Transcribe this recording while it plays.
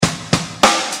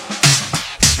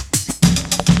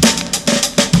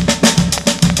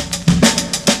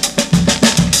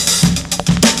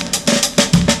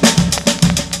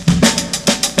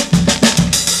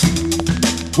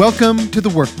Welcome to The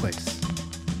Workplace,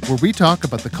 where we talk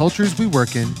about the cultures we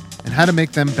work in and how to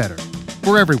make them better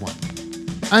for everyone.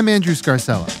 I'm Andrew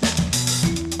Scarcella.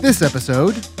 This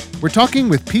episode, we're talking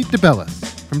with Pete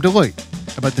DeBellis from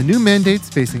Deloitte about the new mandates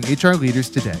facing HR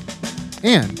leaders today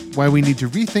and why we need to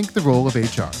rethink the role of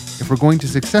HR if we're going to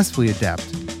successfully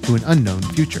adapt to an unknown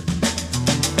future.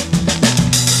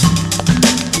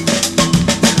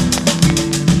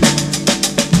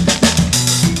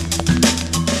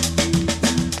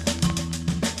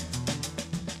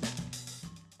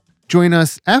 Join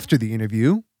us after the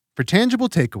interview for Tangible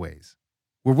Takeaways,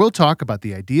 where we'll talk about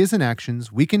the ideas and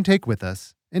actions we can take with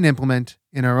us and implement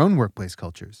in our own workplace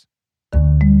cultures.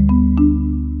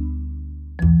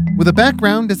 With a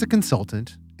background as a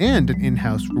consultant and an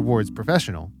in-house rewards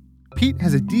professional, Pete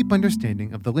has a deep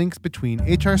understanding of the links between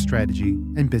HR strategy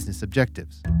and business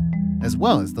objectives, as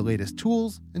well as the latest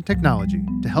tools and technology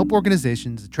to help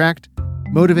organizations attract,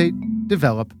 motivate,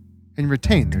 develop, and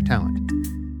retain their talent.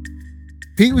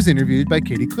 Pete was interviewed by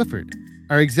Katie Clifford,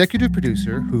 our executive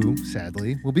producer who,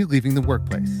 sadly, will be leaving the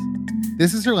workplace.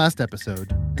 This is her last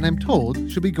episode, and I'm told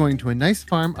she'll be going to a nice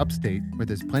farm upstate where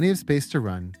there's plenty of space to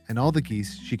run and all the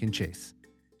geese she can chase.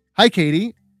 Hi,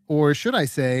 Katie. Or should I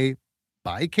say,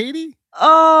 bye, Katie?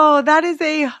 Oh, that is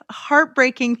a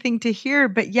heartbreaking thing to hear.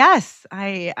 But yes,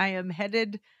 I am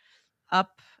headed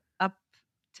up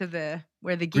to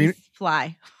where the geese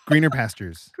fly. Greener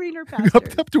pastures. Greener pastures.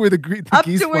 up to where the geese fly. Up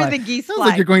to where the geese fly. Sounds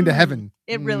like you're going to heaven.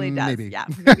 It really does. Maybe. Yeah,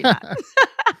 maybe not.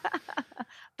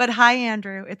 But hi,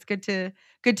 Andrew. It's good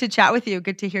to chat with you.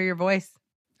 Good to hear your voice.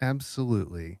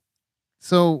 Absolutely.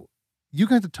 So you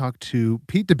got to talk to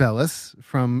Pete DeBellis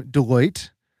from Deloitte.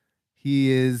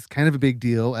 He is kind of a big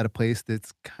deal at a place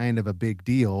that's kind of a big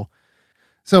deal.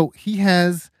 So he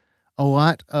has a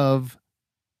lot of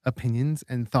opinions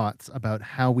and thoughts about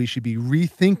how we should be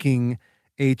rethinking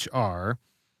HR,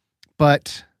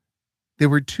 but there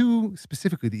were two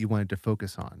specifically that you wanted to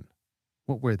focus on.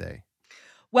 What were they?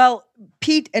 Well,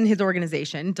 Pete and his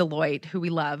organization, Deloitte, who we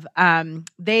love,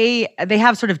 they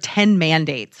have sort of 10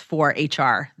 mandates for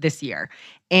HR this year.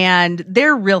 And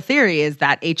their real theory is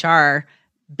that HR,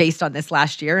 based on this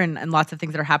last year and lots of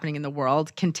things that are happening in the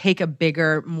world, can take a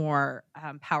bigger, more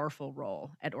powerful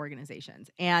role at organizations.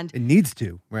 And it needs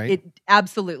to, right? It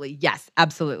absolutely, yes,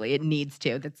 absolutely. It needs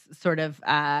to. That's sort of,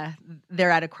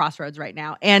 they're at a crossroads right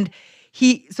now. And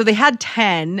so they had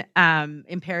 10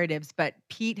 imperatives, but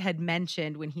Pete had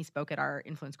mentioned when he spoke at our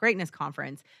Influence Greatness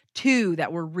conference, 2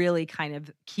 that were really kind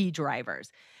of key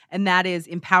drivers. And that is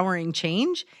empowering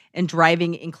change and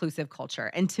driving inclusive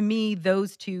culture. And to me,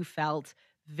 those 2 felt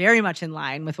very much in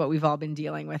line with what we've all been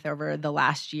dealing with over the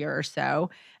last year or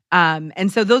so.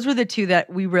 And so those were the 2 that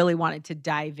we really wanted to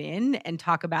dive in and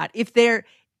talk about.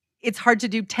 It's hard to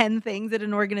do 10 things at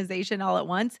an organization all at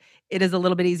once. It is a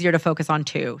little bit easier to focus on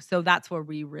 2. So that's where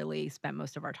we really spent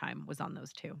most of our time, was on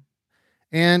those 2.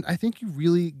 And I think you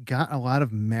really got a lot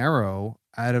of marrow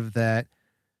out of that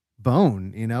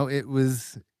bone. You know, it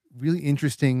was really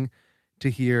interesting to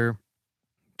hear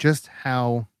just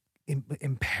how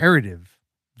imperative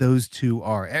those 2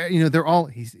 are. You know, they're all,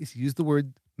 he's used the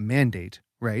word mandate,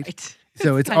 right?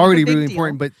 So it's already really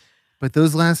important, but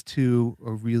those last 2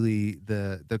 are really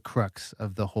the crux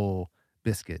of the whole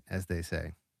biscuit, as they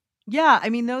say. Yeah, I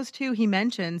mean, those 2 he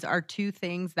mentions are 2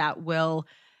 things that will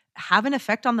have an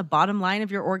effect on the bottom line of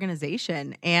your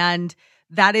organization. And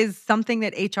that is something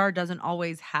that HR doesn't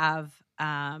always have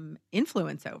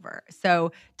influence over.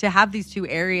 So to have these 2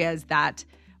 areas that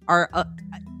are,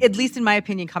 at least in my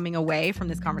opinion, coming away from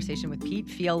this conversation with Pete,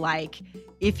 feel like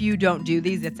if you don't do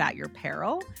these, it's at your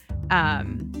peril.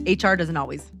 HR doesn't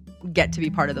always get to be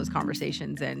part of those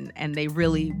conversations, and they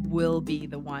really will be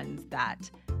the ones that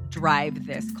drive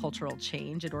this cultural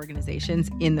change at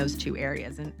organizations in those 2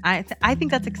 areas. And I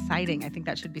think that's exciting. I think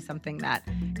that should be something that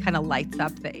kind of lights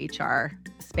up the HR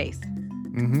space.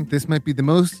 Mm-hmm. This might be the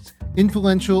most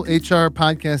influential HR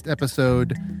podcast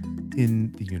episode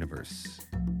in the universe.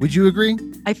 Would you agree?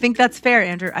 I think that's fair,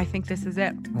 Andrew. I think this is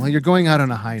it. Well, you're going out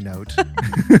on a high note.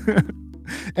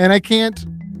 And I can't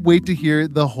wait to hear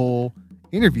the whole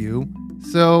interview.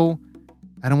 So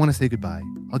I don't want to say goodbye.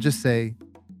 I'll just say,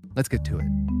 let's get to it.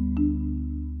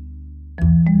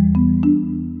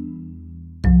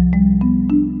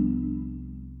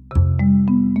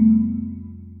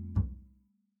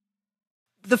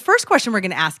 The first question we're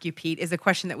going to ask you, Pete, is a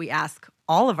question that we ask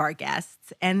all of our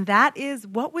guests, and that is,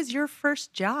 what was your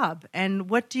first job? And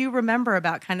what do you remember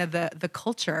about kind of the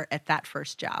culture at that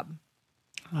first job?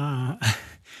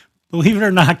 Believe it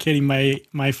or not, Katie,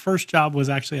 my first job was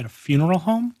actually at a funeral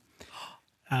home.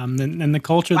 And the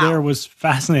culture there was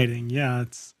fascinating. Yeah,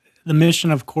 the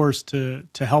mission, of course, to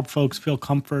help folks feel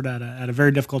comfort at a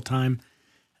very difficult time.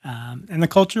 And the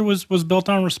culture was built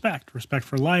on respect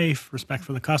for life, respect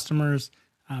for the customers,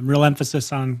 real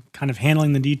emphasis on kind of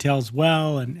handling the details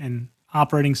well and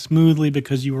operating smoothly,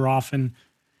 because you were often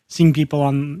seeing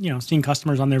seeing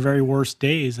customers on their very worst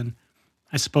days. And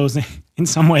I suppose in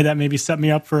some way that maybe set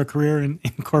me up for a career in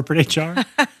corporate HR.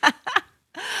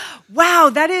 Wow,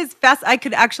 that is fast. I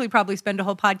could actually probably spend a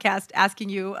whole podcast asking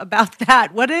you about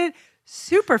that. What a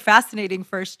super fascinating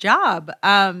first job.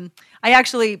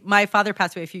 My father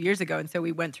passed away a few years ago, and so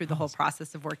we went through the whole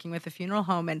process of working with a funeral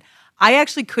home, and I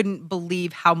actually couldn't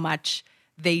believe how much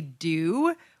they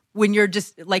do when you're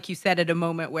just, like you said, at a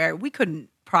moment where we couldn't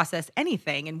process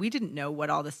anything and we didn't know what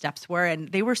all the steps were, and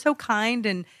they were so kind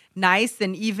and nice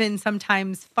and even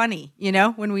sometimes funny,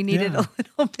 when we needed a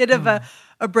little bit of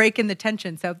a break in the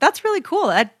tension. So that's really cool.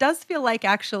 That does feel like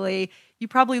actually you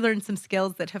probably learned some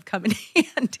skills that have come in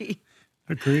handy.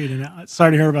 Agreed. And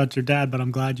sorry to hear about your dad, but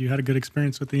I'm glad you had a good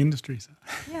experience with the industry. So.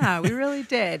 Yeah, we really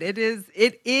did. It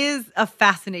is a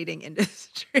fascinating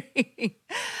industry.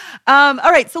 All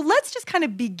right, so let's just kind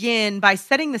of begin by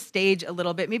setting the stage a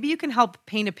little bit. Maybe you can help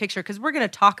paint a picture, because we're going to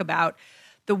talk about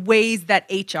the ways that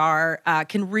HR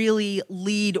can really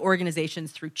lead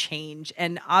organizations through change.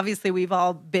 And obviously, we've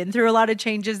all been through a lot of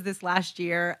changes this last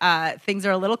year. Things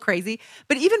are a little crazy.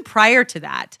 But even prior to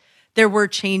that, there were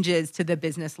changes to the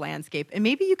business landscape. And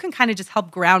maybe you can kind of just help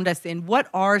ground us in what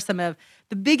are some of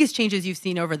the biggest changes you've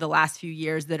seen over the last few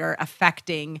years that are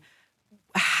affecting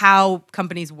how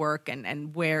companies work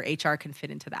and where HR can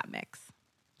fit into that mix.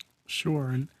 Sure.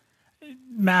 And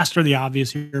master the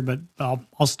obvious here, but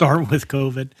I'll start with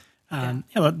COVID.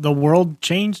 The world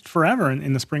changed forever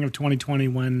in the spring of 2020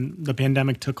 when the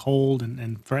pandemic took hold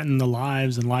and threatened the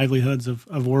lives and livelihoods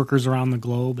of workers around the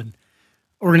globe. And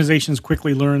organizations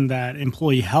quickly learned that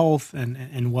employee health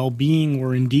and well-being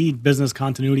were indeed business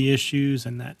continuity issues,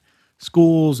 and that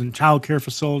schools and childcare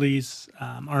facilities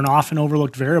are an often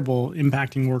overlooked variable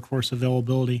impacting workforce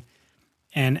availability.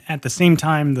 And at the same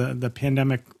time, the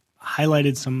pandemic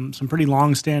highlighted some pretty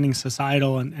long-standing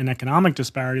societal and economic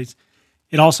disparities.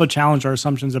 It also challenged our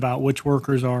assumptions about which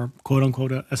workers are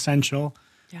quote-unquote essential,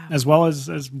 as well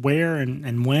as where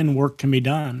and when work can be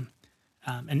done.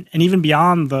 And even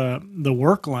beyond the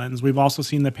work lens, we've also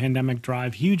seen the pandemic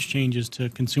drive huge changes to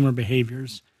consumer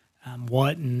behaviors,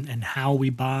 what and how we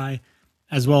buy,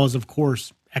 as well as, of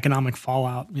course, economic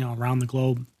fallout, around the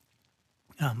globe.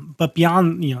 But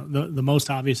beyond, the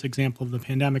most obvious example of the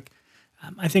pandemic,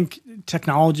 I think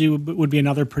technology would be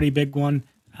another pretty big one.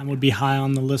 Would be high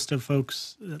on the list that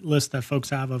folks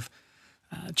have of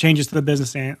changes to the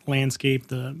business landscape,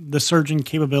 the surging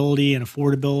capability and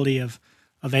affordability of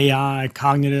AI,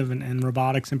 cognitive and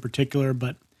robotics in particular.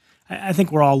 But I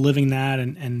think we're all living that,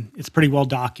 and it's pretty well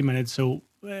documented. So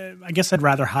I guess I'd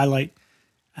rather highlight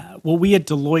what we at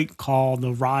Deloitte call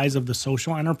the rise of the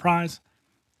social enterprise.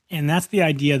 And that's the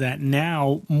idea that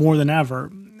now, more than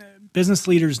ever, business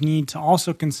leaders need to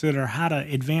also consider how to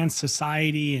advance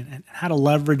society and how to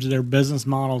leverage their business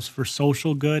models for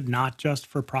social good, not just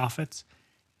for profits.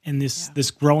 And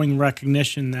this growing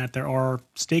recognition that there are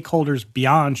stakeholders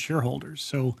beyond shareholders,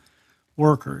 so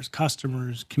workers,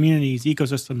 customers, communities,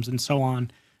 ecosystems, and so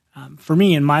on. For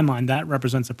me, in my mind, that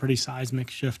represents a pretty seismic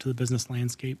shift to the business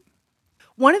landscape.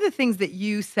 One of the things that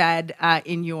you said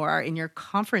in your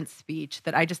conference speech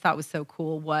that I just thought was so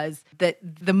cool was that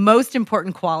the most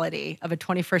important quality of a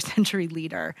 21st century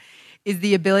leader is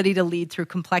the ability to lead through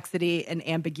complexity and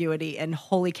ambiguity. And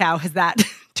holy cow, has that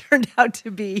turned out to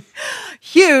be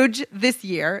huge this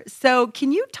year. So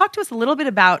can you talk to us a little bit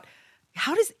about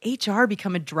how does HR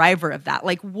become a driver of that?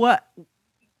 Like, what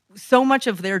so much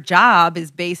of their job is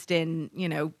based in,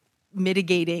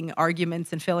 mitigating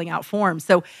arguments and filling out forms.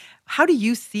 So how do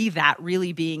you see that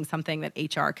really being something that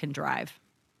HR can drive?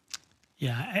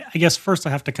 Yeah, I guess first I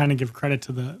have to kind of give credit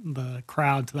to the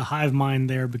crowd, to the hive mind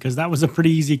there, because that was a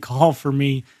pretty easy call for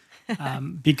me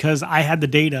because I had the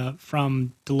data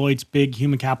from Deloitte's big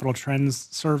human capital trends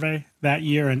survey that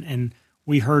year, and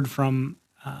we heard from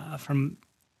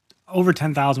over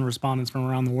 10,000 respondents from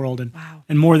around the world,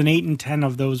 and more than 8 in 10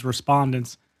 of those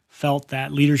respondents felt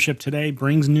that leadership today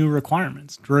brings new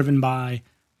requirements driven by,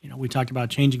 we talked about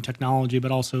changing technology,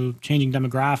 but also changing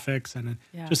demographics and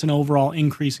just an overall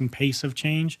increasing pace of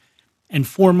change. And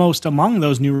foremost among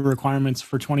those new requirements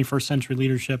for 21st century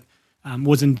leadership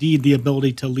was indeed the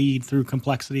ability to lead through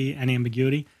complexity and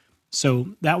ambiguity. So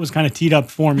that was kind of teed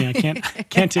up for me. I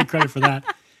can't take credit for that.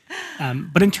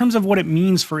 But in terms of what it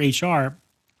means for HR,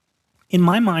 in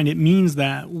my mind, it means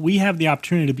that we have the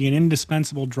opportunity to be an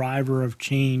indispensable driver of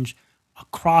change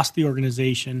across the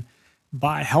organization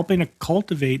by helping to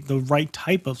cultivate the right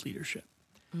type of leadership.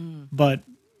 But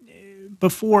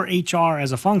before HR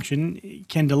as a function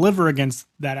can deliver against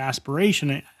that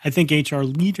aspiration, I think HR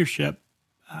leadership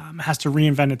has to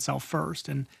reinvent itself first.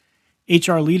 And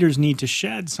HR leaders need to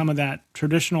shed some of that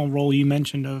traditional role you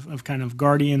mentioned of kind of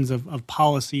guardians of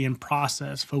policy and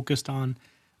process focused on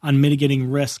mitigating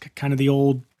risk, kind of the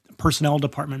old personnel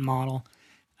department model,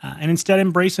 and instead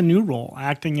embrace a new role,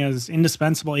 acting as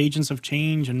indispensable agents of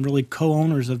change and really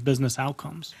co-owners of business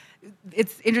outcomes.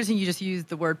 It's interesting you just used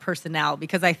the word personnel,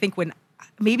 because I think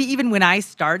maybe even when I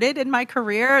started in my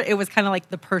career, it was kind of like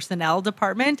the personnel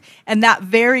department. And that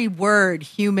very word,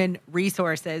 human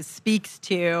resources, speaks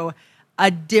to a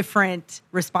different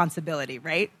responsibility,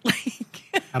 right?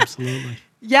 Absolutely.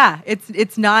 Yeah,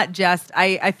 it's not just,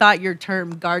 I thought your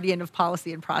term guardian of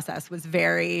policy and process was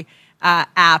very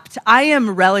apt. I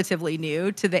am relatively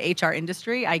new to the HR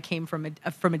industry. I came from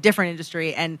a different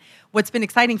industry, and what's been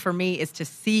exciting for me is to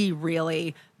see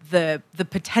really the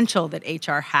potential that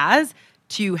HR has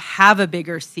to have a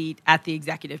bigger seat at the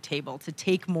executive table, to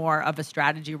take more of a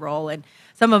strategy role. And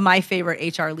some of my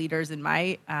favorite HR leaders in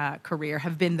my career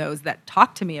have been those that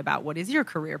talk to me about what is your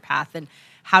career path and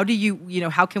how do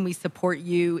how can we support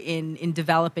you in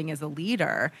developing as a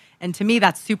leader? And to me,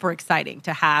 that's super exciting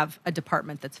to have a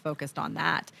department that's focused on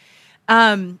that.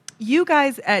 You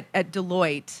guys at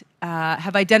Deloitte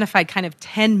have identified kind of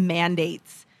 10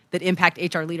 mandates that impact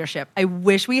HR leadership. I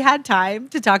wish we had time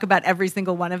to talk about every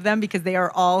single one of them because they are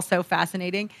all so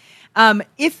fascinating.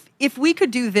 If we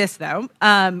could do this, though,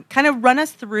 kind of run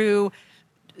us through,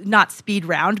 not speed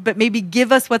round, but maybe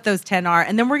give us what those 10 are.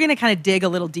 And then we're going to kind of dig a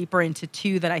little deeper into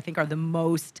 2 that I think are the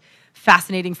most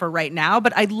fascinating for right now.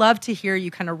 But I'd love to hear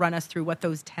you kind of run us through what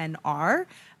those 10 are.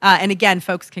 And again,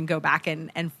 folks can go back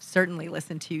and certainly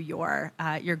listen to your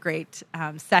great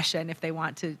session if they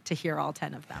want to hear all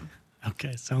 10 of them.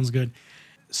 Okay, sounds good.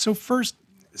 So first,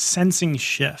 sensing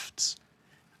shifts.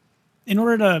 In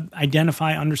order to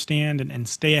identify, understand, and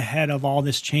stay ahead of all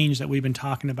this change that we've been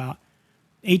talking about,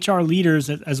 HR leaders,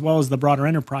 as well as the broader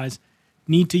enterprise,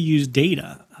 need to use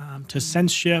data to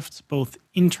sense shifts both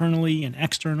internally and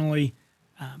externally,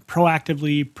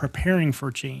 proactively preparing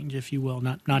for change, if you will,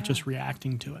 not just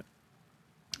reacting to it.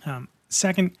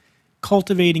 Second,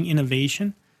 cultivating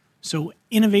innovation. So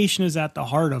innovation is at the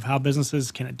heart of how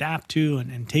businesses can adapt to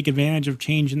and take advantage of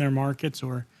change in their markets,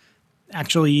 or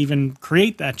actually even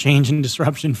create that change and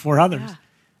disruption for others.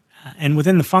 Yeah. And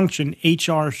within the function,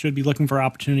 HR should be looking for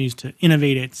opportunities to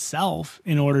innovate itself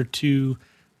in order to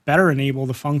better enable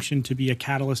the function to be a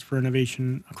catalyst for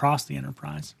innovation across the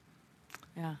enterprise.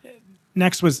 Yeah.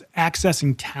 Next was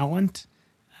accessing talent.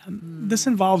 This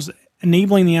involves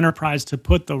enabling the enterprise to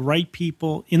put the right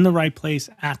people in the right place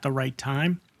at the right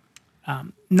time.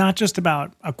 Not just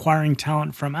about acquiring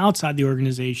talent from outside the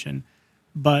organization,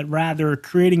 but rather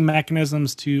creating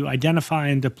mechanisms to identify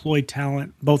and deploy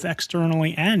talent both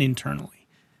externally and internally.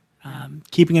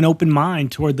 Keeping an open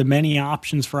mind toward the many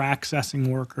options for accessing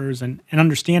workers and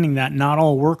understanding that not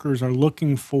all workers are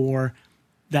looking for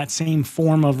that same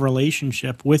form of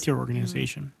relationship with your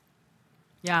organization.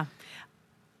 Yeah.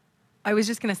 I was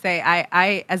just going to say,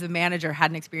 I, as a manager,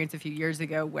 had an experience a few years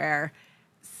ago where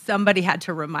somebody had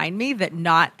to remind me that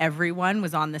not everyone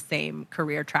was on the same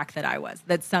career track that I was,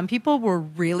 that some people were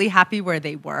really happy where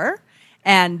they were,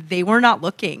 and they were not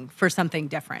looking for something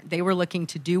different. They were looking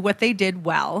to do what they did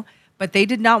well, but they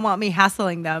did not want me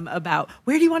hassling them about,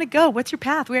 where do you want to go? What's your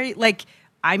path?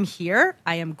 I'm here,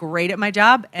 I am great at my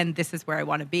job, and this is where I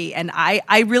want to be. And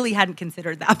I really hadn't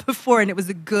considered that before, and it was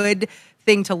a good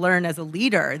thing to learn as a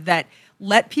leader, that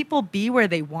let people be where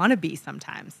they want to be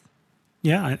sometimes.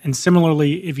 Yeah, and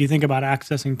similarly, if you think about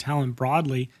accessing talent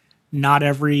broadly, not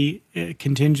every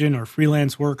contingent or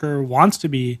freelance worker wants to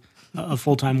be a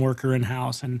full-time worker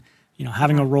in-house. And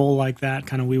having a role like that,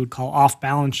 kind of we would call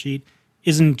off-balance sheet,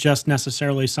 isn't just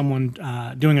necessarily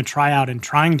someone doing a tryout and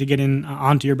trying to get in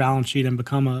onto your balance sheet and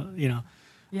become a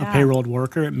payrolled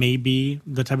worker. It may be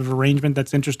the type of arrangement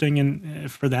that's interesting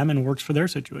for them and works for their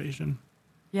situation.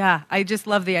 Yeah, I just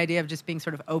love the idea of just being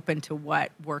sort of open to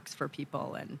what works for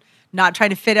people and not trying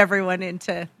to fit everyone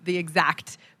into the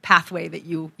exact pathway that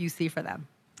you see for them.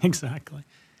 Exactly.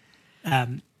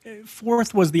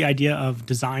 Fourth was the idea of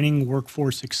designing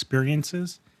workforce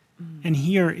experiences. And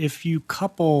here, if you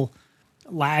couple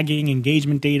lagging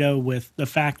engagement data with the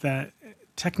fact that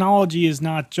technology is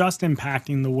not just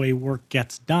impacting the way work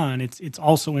gets done, it's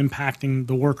also impacting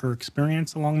the worker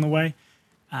experience along the way.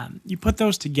 You put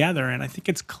those together, and I think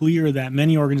it's clear that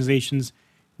many organizations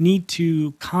need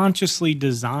to consciously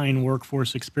design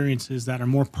workforce experiences that are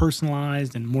more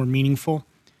personalized and more meaningful.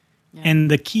 Yeah.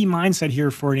 And the key mindset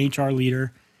here for an HR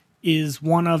leader is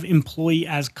one of employee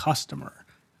as customer,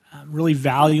 really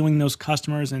valuing those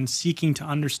customers and seeking to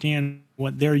understand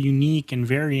what their unique and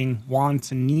varying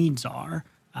wants and needs are,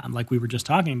 like we were just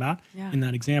talking about in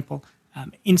that example,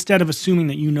 instead of assuming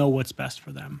that you know what's best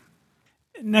for them.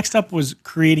 Next up was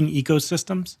creating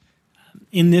ecosystems.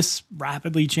 In this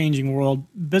rapidly changing world,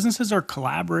 businesses are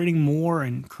collaborating more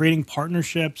and creating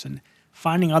partnerships and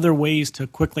finding other ways to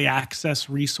quickly access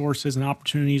resources and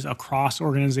opportunities across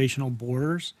organizational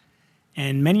borders.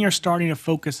 And many are starting to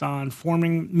focus on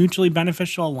forming mutually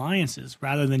beneficial alliances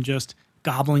rather than just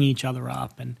gobbling each other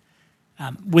up. And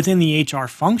within the HR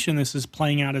function, this is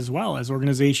playing out as well as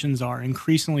organizations are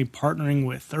increasingly partnering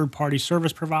with third-party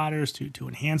service providers to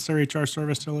enhance their HR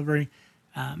service delivery,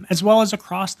 as well as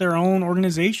across their own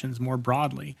organizations more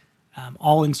broadly,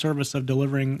 all in service of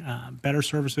delivering better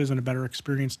services and a better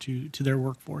experience to their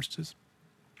workforces.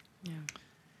 Yeah.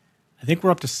 I think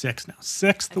we're up to 6 now.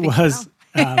 Sixth was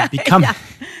become. Yeah.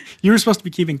 You were supposed to be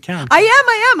keeping count. I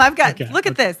am. I've got, look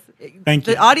at this. Thank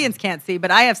you. The audience can't see,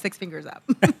 but I have 6 fingers up.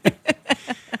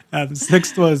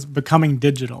 Sixth was becoming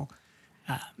digital.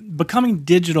 Becoming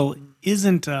digital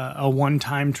isn't a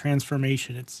one-time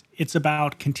transformation. It's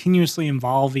about continuously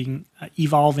evolving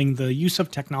the use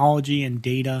of technology and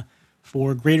data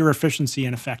for greater efficiency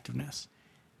and effectiveness.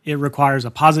 It requires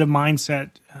a positive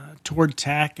mindset toward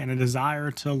tech and a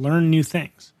desire to learn new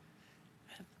things.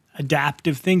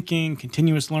 Adaptive thinking,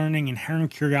 continuous learning, inherent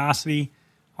curiosity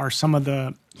are some of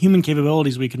the human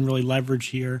capabilities we can really leverage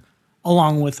here,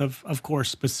 along with, of course,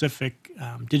 specific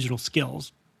digital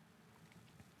skills.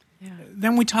 Yeah.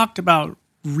 Then we talked about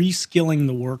reskilling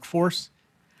the workforce.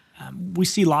 We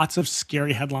see lots of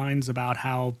scary headlines about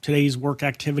how today's work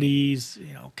activities,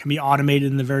 can be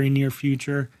automated in the very near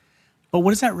future. But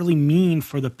what does that really mean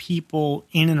for the people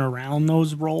in and around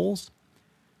those roles?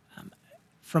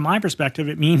 From my perspective,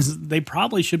 it means they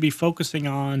probably should be focusing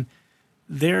on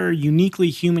their uniquely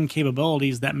human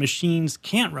capabilities that machines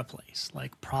can't replace,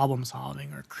 like problem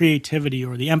solving or creativity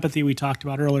or the empathy we talked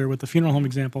about earlier with the funeral home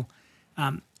example,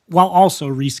 while also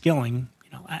reskilling,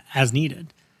 as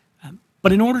needed.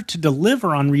 But in order to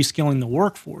deliver on reskilling the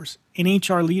workforce, an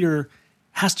HR leader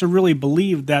has to really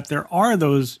believe that there are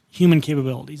those human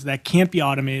capabilities that can't be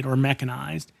automated or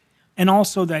mechanized, and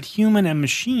also that human and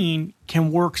machine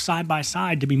can work side by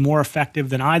side to be more effective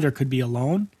than either could be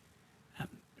alone.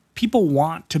 People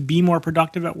want to be more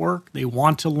productive at work. They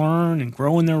want to learn and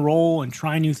grow in their role and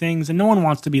try new things, and no one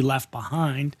wants to be left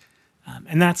behind.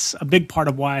 And that's a big part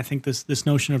of why I think this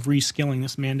notion of reskilling,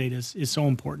 this mandate is so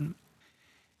important.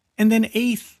 And then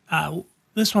eighth,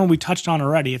 this one we touched on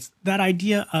already. It's that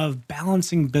idea of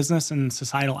balancing business and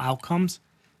societal outcomes.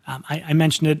 I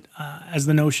mentioned it as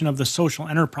the notion of the social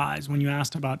enterprise when you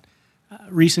asked about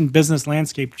recent business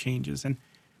landscape changes. And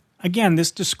again,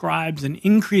 this describes an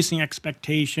increasing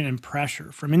expectation and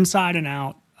pressure from inside and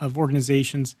out of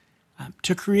organizations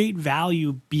to create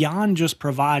value beyond just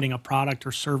providing a product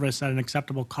or service at an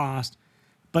acceptable cost,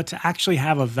 but to actually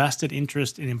have a vested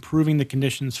interest in improving the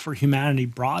conditions for humanity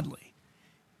broadly.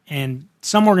 And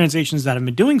some organizations that have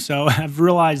been doing so have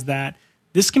realized that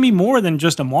this can be more than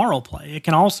just a moral play. It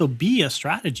can also be a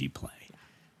strategy play.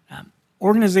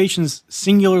 Organizations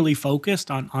singularly focused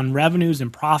on revenues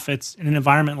and profits in an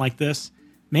environment like this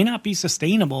may not be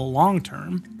sustainable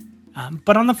long-term.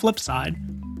 But on the flip side,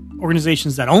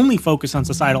 organizations that only focus on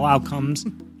societal outcomes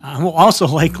will also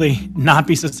likely not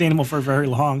be sustainable for very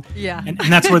long. Yeah. And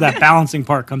that's where that balancing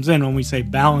part comes in when we say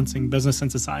balancing business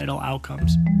and societal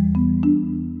outcomes.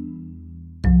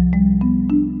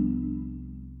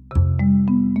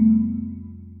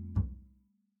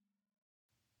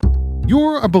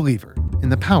 You're a believer in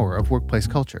the power of workplace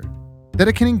culture, that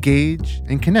it can engage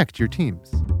and connect your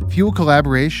teams, fuel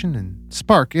collaboration and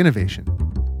spark innovation,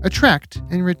 attract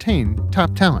and retain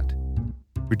top talent,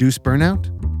 reduce burnout,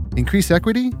 increase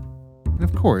equity, and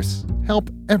of course, help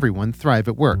everyone thrive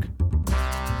at work.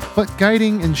 But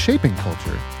guiding and shaping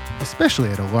culture, especially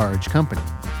at a large company,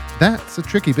 that's a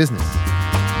tricky business.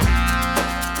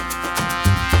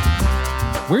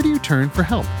 Where do you turn for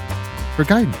help, for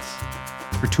guidance,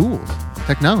 for tools,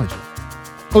 technology?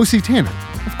 OC Tanner,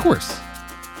 of course.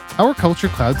 Our Culture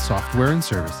Cloud software and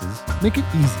services make it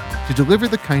easy to deliver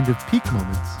the kind of peak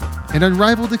moments and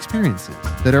unrivaled experiences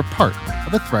that are part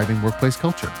of a thriving workplace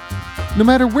culture. No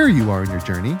matter where you are in your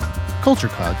journey, Culture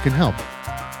Cloud can help.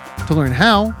 To learn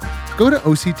how, go to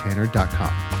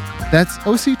octanner.com. That's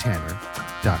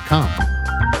octanner.com.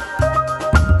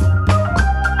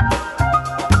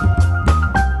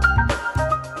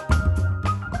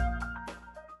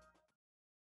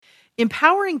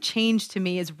 Empowering change to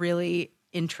me is really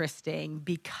interesting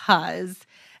because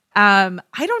I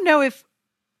don't know if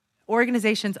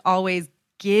organizations always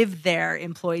give their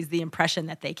employees the impression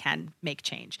that they can make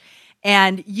change.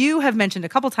 And you have mentioned a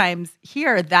couple times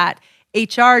here that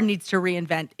HR needs to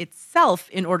reinvent itself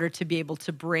in order to be able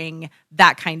to bring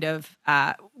that kind of,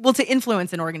 to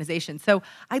influence an organization. So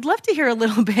I'd love to hear a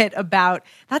little bit about,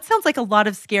 that sounds like a lot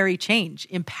of scary change.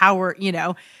 Empower,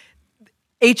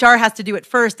 HR has to do it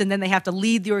first, and then they have to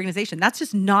lead the organization. That's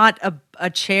just not a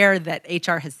chair that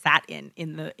HR has sat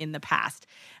in the past.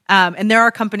 And there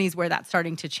are companies where that's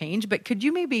starting to change. But could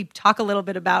you maybe talk a little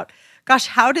bit about, gosh,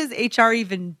 how does HR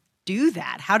even do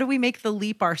that? How do we make the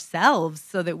leap ourselves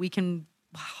so that we can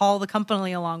haul the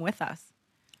company along with us?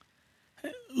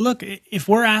 Look, if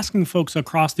we're asking folks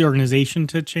across the organization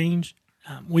to change,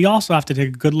 we also have to take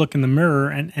a good look in the mirror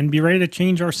and be ready to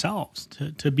change ourselves,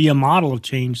 to be a model of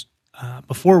change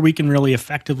before we can really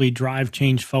effectively drive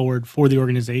change forward for the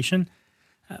organization.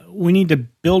 We need to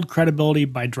build credibility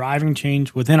by driving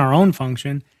change within our own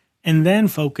function and then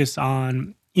focus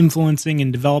on influencing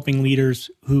and developing leaders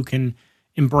who can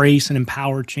embrace and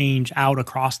empower change out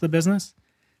across the business.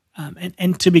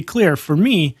 And to be clear, for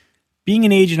me, being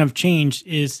an agent of change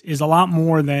is a lot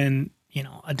more than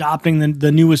adopting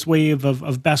the newest wave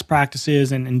of best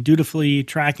practices and dutifully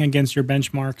tracking against your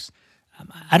benchmarks.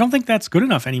 I don't think that's good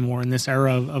enough anymore in this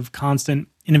era of constant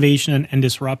innovation and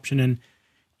disruption. And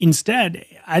instead,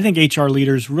 I think HR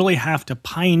leaders really have to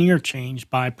pioneer change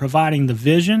by providing the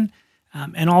vision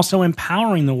and also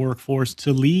empowering the workforce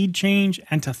to lead change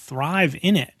and to thrive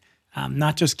in it,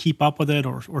 not just keep up with it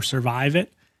or survive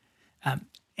it.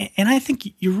 And I think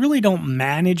you really don't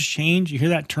manage change. You hear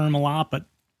that term a lot, but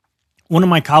one of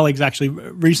my colleagues actually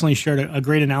recently shared a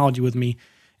great analogy with me.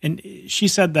 And she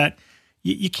said that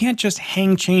you can't just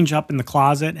hang change up in the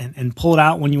closet and pull it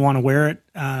out when you want to wear it.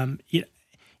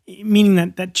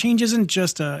 Meaning that change isn't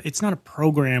just it's not a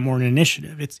program or an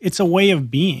initiative. It's a way of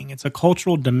being. It's a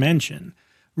cultural dimension,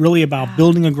 really about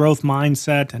building a growth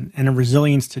mindset and a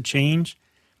resilience to change.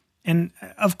 And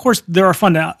of course, there are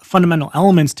fundamental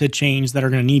elements to change that are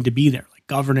going to need to be there, like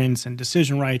governance and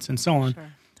decision rights and so on.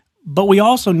 Sure. But we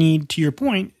also need, to your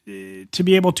point, to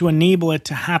be able to enable it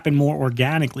to happen more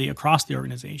organically across the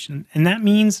organization. And that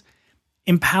means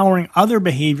empowering other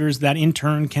behaviors that in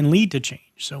turn can lead to change.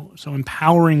 So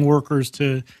empowering workers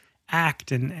to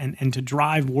act and to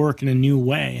drive work in a new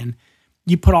way. And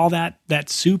you put all that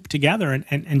soup together.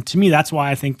 And to me, that's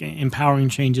why I think empowering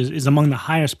change is among the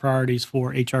highest priorities for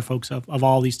HR folks of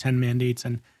all these 10 mandates.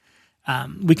 And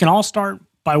we can all start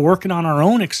by working on our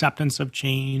own acceptance of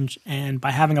change and by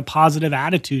having a positive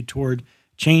attitude toward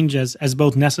change as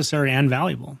both necessary and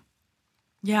valuable.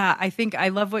 Yeah, I think I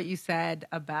love what you said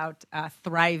about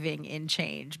thriving in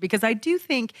change, because I do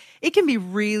think it can be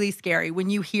really scary when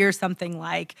you hear something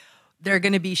like there are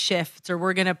going to be shifts or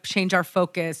we're going to change our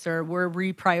focus or we're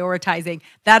reprioritizing.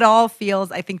 That all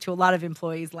feels, I think, to a lot of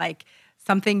employees like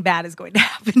something bad is going to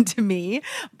happen to me.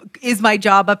 Is my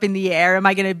job up in the air? Am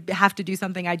I going to have to do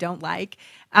something I don't like?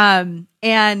 And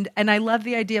I love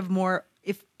the idea of more,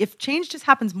 if change just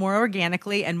happens more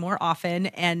organically and more often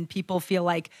and people feel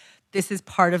like this is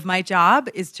part of my job,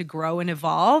 is to grow and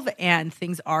evolve, and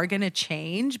things are going to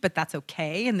change, but that's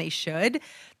okay, and they should.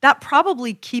 That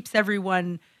probably keeps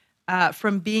everyone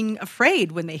from being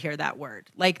afraid when they hear that word.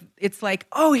 Like, it's like,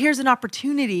 oh, here's an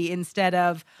opportunity, instead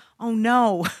of, oh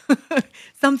no,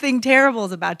 something terrible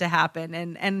is about to happen.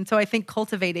 And so I think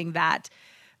cultivating that,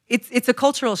 it's a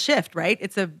cultural shift, right?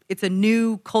 It's a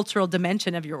new cultural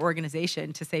dimension of your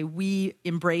organization to say we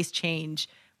embrace change.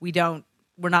 We're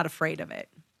not afraid of it.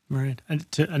 Right. And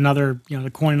to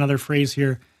coin another phrase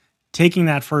here, taking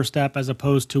that first step as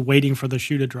opposed to waiting for the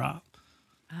shoe to drop.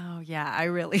 Oh, yeah. I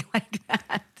really like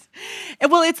that.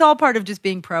 Well, it's all part of just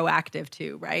being proactive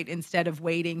too, right? Instead of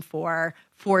waiting for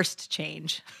forced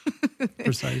change.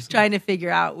 Precisely. Trying to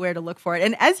figure out where to look for it.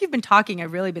 And as you've been talking,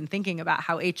 I've really been thinking about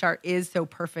how HR is so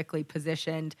perfectly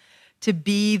positioned to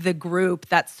be the group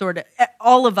that's sort of,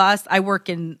 all of us, I work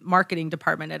in marketing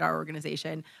department at our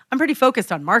organization. I'm pretty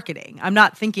focused on marketing. I'm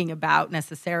not thinking about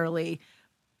necessarily,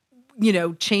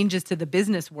 changes to the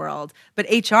business world, but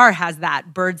HR has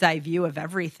that bird's eye view of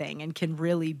everything and can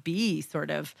really be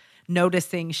sort of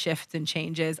noticing shifts and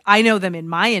changes. I know them in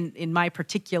my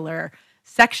particular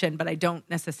section, but I don't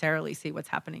necessarily see what's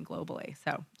happening globally.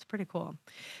 So it's pretty cool.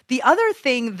 The other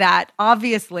thing that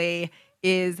obviously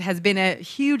has been a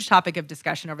huge topic of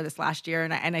discussion over this last year.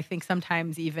 And I think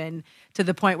sometimes even to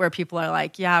the point where people are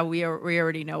like, yeah, we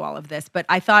already know all of this. But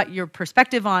I thought your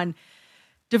perspective on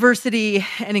diversity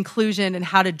and inclusion and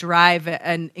how to drive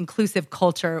an inclusive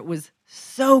culture was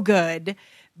so good,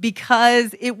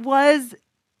 because it was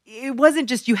it wasn't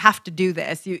just you have to do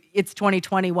this. It's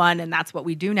 2021 and that's what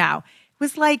we do now. It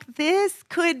was like this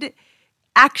could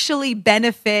actually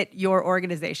benefit your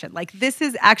organization. Like this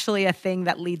is actually a thing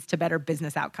that leads to better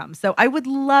business outcomes. So I would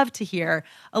love to hear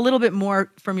a little bit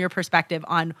more from your perspective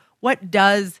on what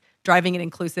does driving an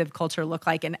inclusive culture look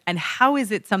like, and how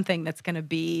is it something that's going to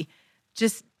be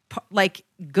just like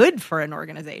good for an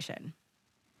organization?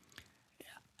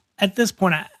 At this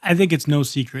point, I think it's no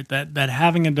secret that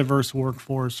having a diverse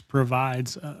workforce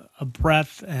provides a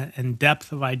breadth and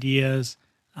depth of ideas,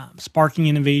 sparking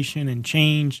innovation and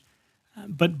change.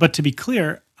 But to be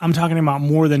clear, I'm talking about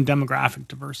more than demographic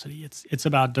diversity. It's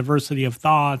about diversity of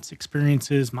thoughts,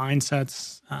 experiences,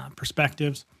 mindsets,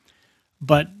 perspectives.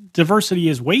 But diversity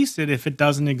is wasted if it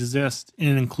doesn't exist in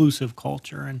an inclusive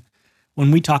culture. And when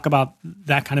we talk about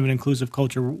that kind of an inclusive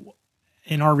culture,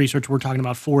 in our research, we're talking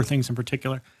about 4 things in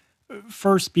particular.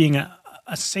 First, being a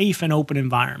safe and open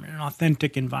environment, an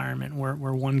authentic environment where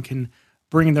one can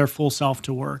bring their full self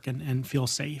to work and feel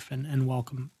safe and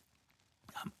welcome.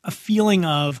 A feeling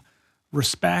of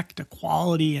respect,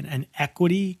 equality, and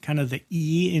equity, kind of the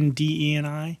E in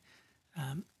DE&I.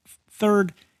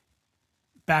 Third,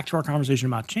 back to our conversation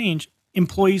about change,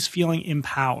 employees feeling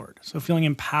empowered. So feeling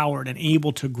empowered and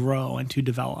able to grow and to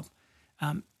develop.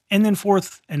 And then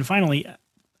fourth, and finally,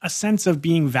 a sense of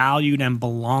being valued and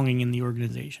belonging in the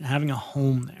organization, having a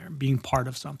home there, being part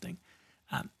of something.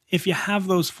 If you have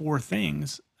those 4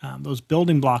 things, those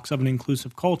building blocks of an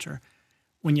inclusive culture,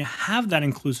 when you have that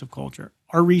inclusive culture,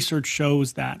 our research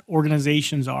shows that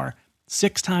organizations are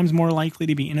 6 times more likely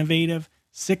to be innovative,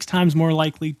 6 times more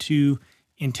likely to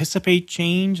anticipate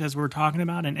change, as we're talking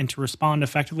about, and to respond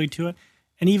effectively to it,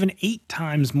 and even 8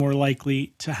 times more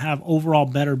likely to have overall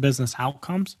better business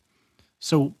outcomes.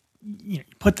 So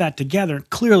put that together,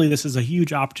 clearly this is a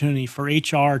huge opportunity for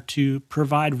HR to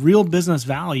provide real business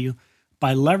value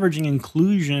by leveraging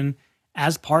inclusion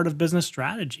as part of business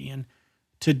strategy. And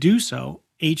to do so,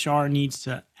 HR needs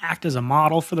to act as a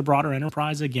model for the broader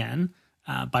enterprise again,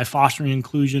 by fostering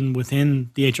inclusion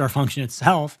within the HR function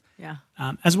itself,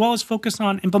 as well as focus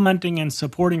on implementing and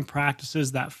supporting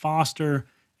practices that foster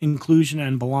inclusion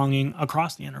and belonging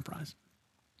across the enterprise.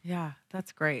 Yeah,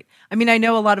 that's great. I mean, I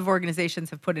know a lot of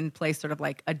organizations have put in place sort of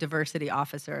like a diversity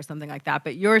officer or something like that,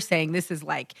 but you're saying this is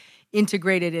like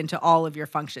integrated into all of your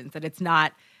functions, that it's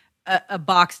not a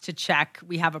box to check.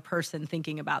 We have a person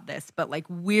thinking about this, but like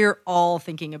we're all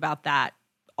thinking about that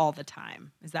all the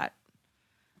time. Is that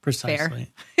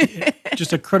precisely fair?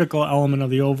 Just a critical element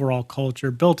of the overall culture,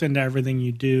 built into everything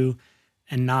you do,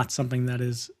 and not something that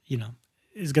is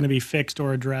going to be fixed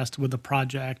or addressed with a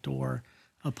project or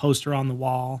a poster on the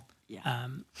wall. Yeah.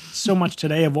 So much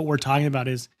today of what we're talking about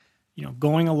is,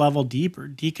 going a level deeper,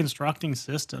 deconstructing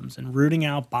systems and rooting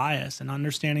out bias and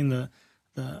understanding the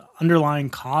underlying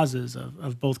causes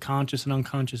of both conscious and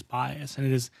unconscious bias.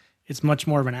 And it's much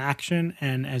more of an action.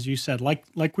 And as you said, like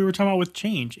we were talking about with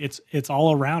change, it's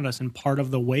all around us and part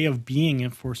of the way of being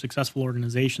for successful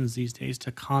organizations these days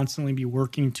to constantly be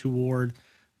working toward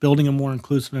building a more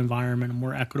inclusive environment, a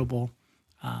more equitable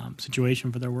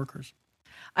situation for their workers.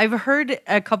 I've heard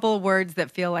a couple of words that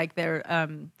feel like they're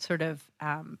sort of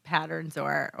patterns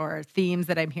or themes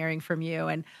that I'm hearing from you.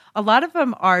 And a lot of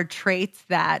them are traits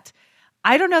that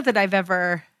I don't know that I've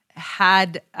ever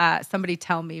had somebody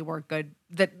tell me were good,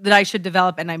 that I should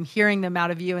develop. And I'm hearing them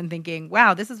out of you and thinking,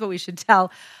 wow, this is what we should tell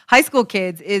high school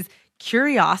kids is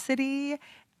curiosity,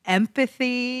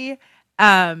 empathy,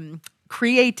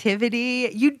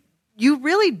 creativity. You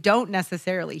really don't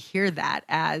necessarily hear that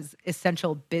as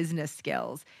essential business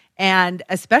skills. And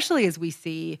especially as we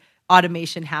see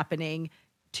automation happening,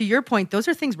 to your point, those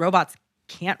are things robots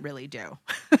can't really do.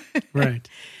 Right.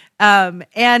 And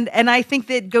I think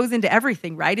that goes into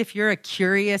everything, right? If you're a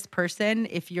curious person,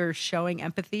 if you're showing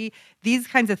empathy, these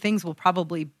kinds of things will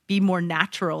probably be more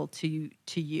natural to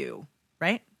you,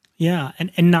 right? Yeah,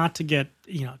 and not to get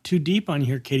too deep on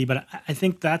here, Katie, but I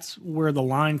think that's where the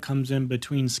line comes in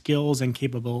between skills and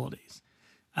capabilities.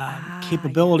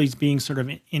 Capabilities being sort of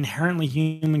inherently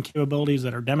human capabilities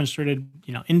that are demonstrated,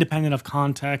 independent of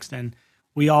context, and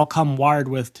we all come wired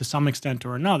with to some extent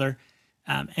or another.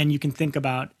 And you can think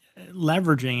about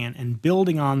leveraging and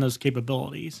building on those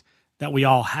capabilities that we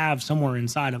all have somewhere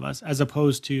inside of us, as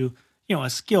opposed to a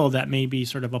skill that may be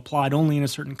sort of applied only in a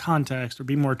certain context or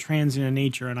be more transient in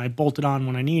nature, and I bolt it on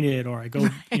when I need it, or I go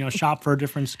shop for a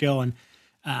different skill. And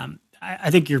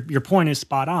I think your point is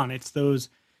spot on. It's those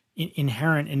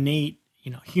inherent, innate,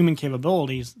 human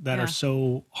capabilities that are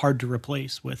so hard to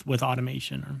replace with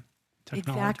automation or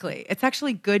technology. Exactly. It's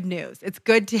actually good news. It's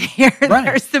good to hear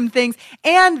there are some things,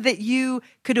 and that you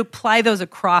could apply those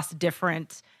across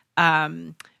different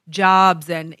jobs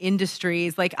and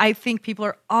industries. Like, I think people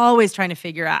are always trying to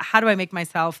figure out, how do I make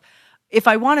myself, if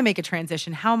I want to make a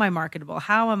transition, how am I marketable?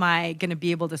 How am I going to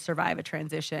be able to survive a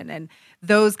transition? And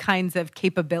those kinds of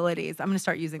capabilities, I'm going to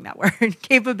start using that word,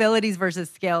 capabilities versus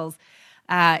skills,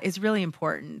 is really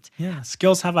important. Yeah,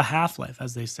 skills have a half-life,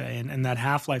 as they say, and that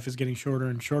half-life is getting shorter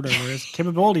and shorter, whereas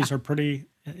capabilities are pretty,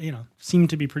 seem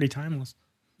to be pretty timeless.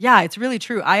 Yeah, it's really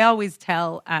true. I always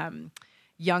tell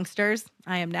youngsters,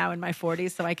 I am now in my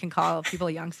 40s, so I can call people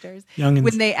youngsters, Youngins.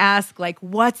 when they ask, like,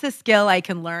 what's a skill I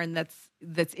can learn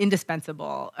that's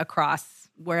indispensable across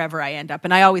wherever I end up?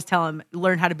 And I always tell them,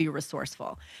 learn how to be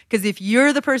resourceful. Because if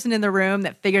you're the person in the room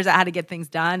that figures out how to get things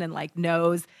done and like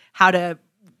knows how to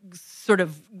sort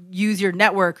of use your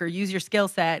network or use your skill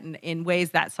set in ways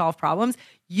that solve problems,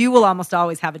 you will almost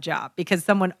always have a job, because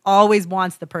someone always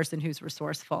wants the person who's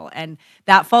resourceful. And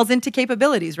that falls into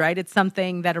capabilities, right? It's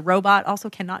something that a robot also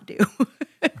cannot do.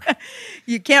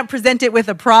 You can't present it with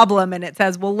a problem and it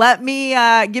says, well,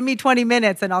 give me 20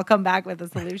 minutes and I'll come back with a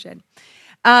solution.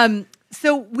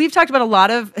 So we've talked about a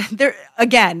lot of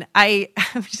again, I'm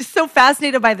just so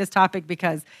fascinated by this topic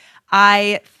because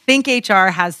I think HR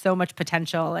has so much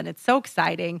potential and it's so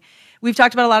exciting. We've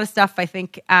talked about a lot of stuff. I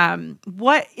think,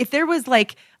 what if there was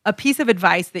like a piece of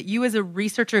advice that you, as a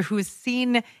researcher who has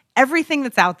seen everything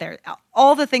that's out there,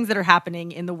 all the things that are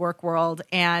happening in the work world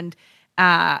and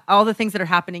all the things that are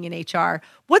happening in HR,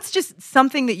 what's just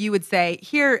something that you would say,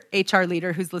 here, HR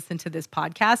leader who's listened to this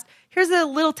podcast, here's a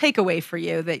little takeaway for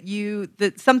you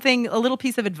a little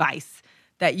piece of advice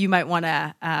that you might want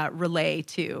to relay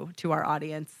to our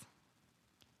audience?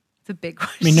 It's a big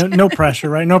question. I mean, no pressure,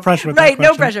 right? No pressure with that right,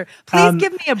 question. No pressure. Please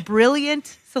give me a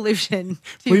brilliant solution.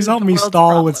 Please help me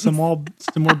stall with some more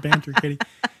banter, Katie.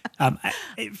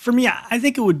 For me, I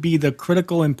think it would be the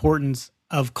critical importance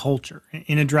of culture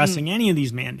in addressing any of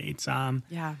these mandates.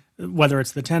 Whether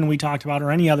it's the 10 we talked about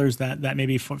or any others that may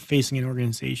be facing an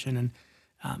organization.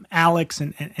 And Alex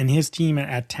and his team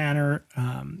at Tanner,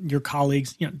 your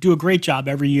colleagues, do a great job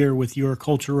every year with your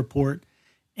culture report.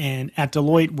 And at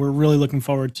Deloitte, we're really looking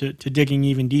forward to digging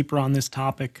even deeper on this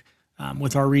topic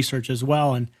with our research as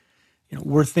well. And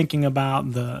we're thinking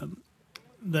about the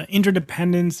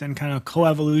interdependence and kind of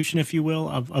coevolution, if you will,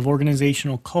 of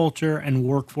organizational culture and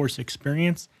workforce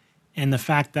experience, and the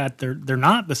fact that they're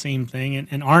not the same thing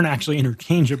and aren't actually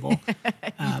interchangeable.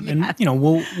 And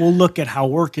we'll look at how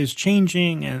work is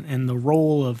changing and the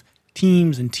role of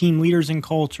teams and team leaders in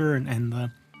culture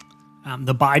and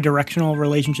the bi-directional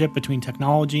relationship between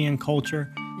technology and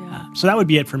culture. Yeah. So that would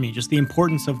be it for me, just the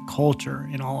importance of culture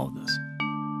in all of this.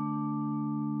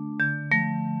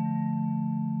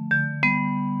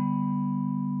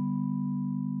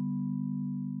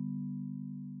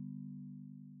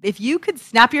 If you could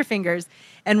snap your fingers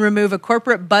and remove a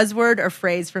corporate buzzword or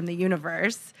phrase from the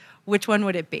universe, which one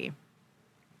would it be?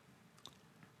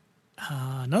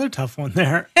 Another tough one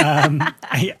there.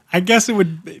 I guess it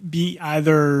would be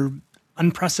either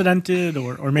unprecedented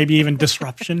or maybe even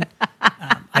disruption.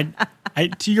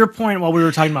 To your point, while we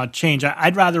were talking about change,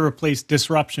 I'd rather replace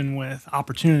disruption with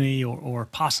opportunity or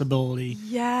possibility.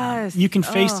 Yes. You can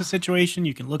face the situation,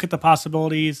 you can look at the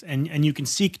possibilities, and you can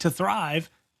seek to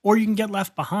thrive, or you can get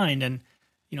left behind. And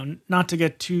not to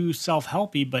get too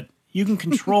self-helpy, but you can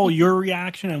control your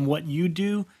reaction and what you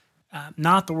do,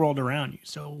 not the world around you.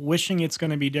 So wishing it's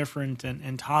going to be different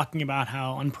and talking about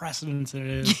how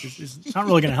unprecedented it is not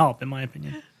really going to help, in my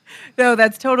opinion. No,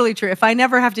 that's totally true. If I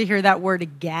never have to hear that word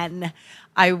again,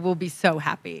 I will be so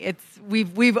happy. We've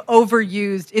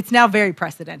overused. It's now very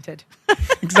precedented.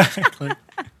 Exactly.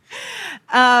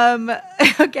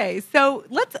 Okay, so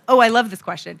I love this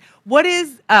question. Who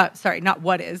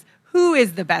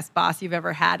is the best boss you've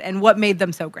ever had, and what made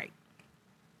them so great?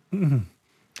 Mm-hmm.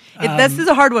 This is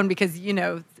a hard one because,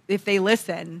 if they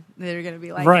listen, they're going to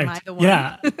be like, right. Am I the one?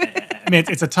 Yeah. I mean,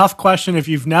 it's a tough question if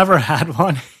you've never had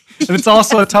one. And it's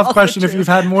also a tough question if you've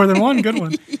had more than one good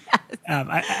one. Yes.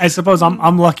 I suppose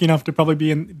I'm lucky enough to probably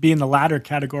be in the latter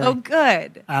category. Oh,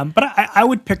 good. But I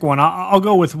would pick one. I'll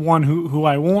go with one who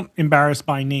I won't embarrass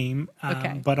by name.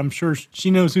 Okay. But I'm sure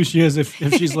she knows who she is if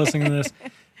she's listening to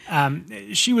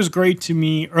this. She was great to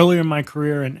me earlier in my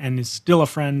career and is still a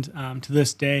friend to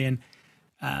this day. And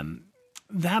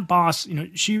that boss,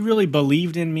 she really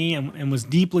believed in me and was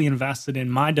deeply invested in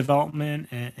my development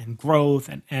and growth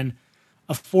and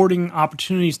affording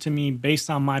opportunities to me based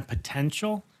on my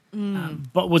potential,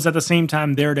 but was at the same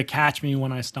time there to catch me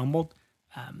when I stumbled.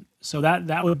 So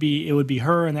that would be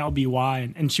her, and that would be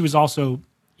why. And she was also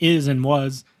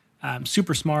was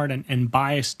super smart and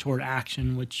biased toward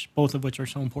action, both of which are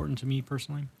so important to me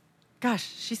personally. Gosh,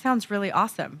 she sounds really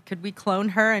awesome. Could we clone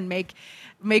her and make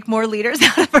more leaders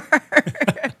out of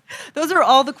her? Those are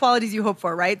all the qualities you hope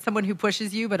for, right? Someone who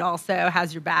pushes you, but also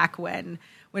has your back when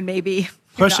maybe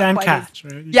push and catch.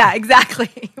 Right? Yeah,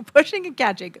 exactly. Pushing and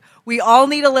catching. We all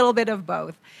need a little bit of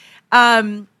both.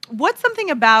 What's something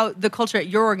about the culture at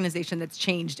your organization that's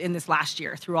changed in this last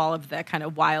year through all of the kind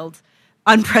of wild,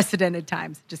 unprecedented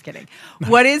times? Just kidding.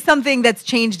 What is something that's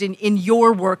changed in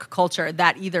your work culture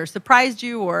that either surprised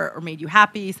you or made you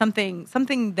happy?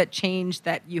 Something that changed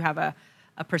that you have a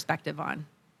perspective on?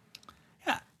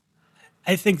 Yeah,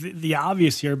 I think the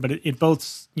obvious here, but it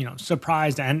both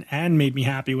surprised and made me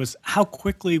happy, was how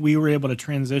quickly we were able to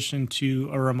transition to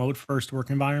a remote first work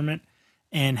environment,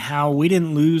 and how we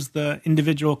didn't lose the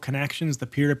individual connections, the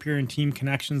peer-to-peer and team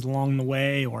connections along the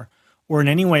way, or in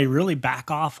any way really back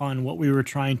off on what we were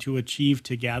trying to achieve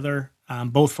together,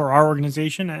 both for our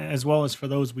organization as well as for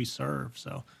those we serve.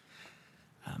 So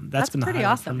that's been pretty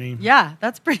highlight awesome for me. Yeah,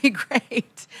 that's pretty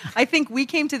great. I think we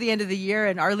came to the end of the year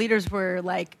and our leaders were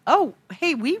like, oh,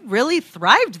 hey, we really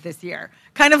thrived this year.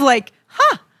 Kind of like,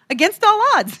 against all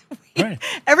odds. Right.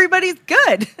 Everybody's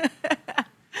good.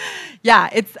 Yeah,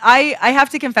 I have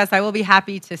to confess, I will be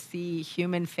happy to see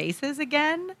human faces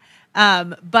again.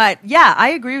 But yeah, I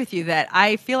agree with you that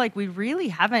I feel like we really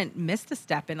haven't missed a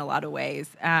step in a lot of ways.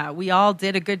 We all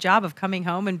did a good job of coming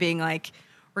home and being like,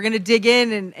 we're going to dig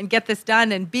in and get this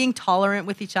done, and being tolerant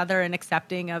with each other and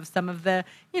accepting of some of the,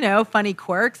 funny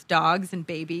quirks, dogs and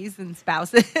babies and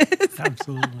spouses.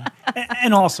 Absolutely.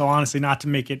 And also, honestly, not to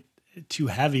make it too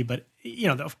heavy, but,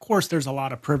 of course, there's a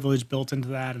lot of privilege built into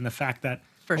that. And the fact that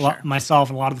myself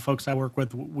and a lot of the folks I work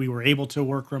with, we were able to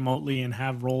work remotely and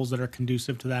have roles that are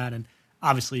conducive to that. And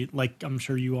obviously, like I'm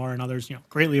sure you are and others,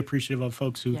 greatly appreciative of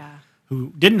folks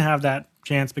who didn't have that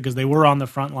chance because they were on the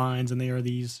front lines and they are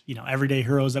these, everyday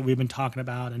heroes that we've been talking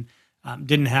about, and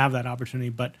didn't have that opportunity.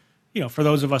 But, for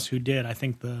those of us who did, I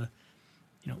think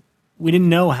we didn't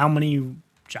know how many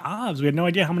jobs, we had no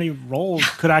idea how many roles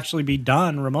could actually be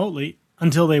done remotely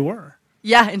until they were.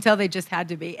 Yeah, until they just had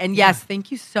to be. And yes, thank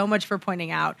you so much for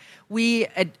pointing out. We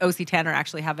at OC Tanner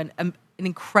actually have an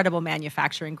incredible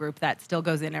manufacturing group that still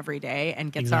goes in every day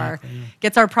and gets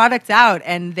our products out.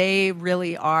 And they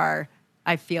really are,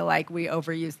 I feel like we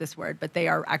overuse this word, but they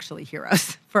are actually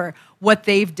heroes for what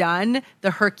they've done. The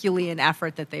Herculean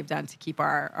effort that they've done to keep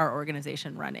our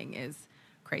organization running is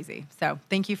crazy. So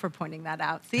thank you for pointing that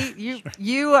out. See,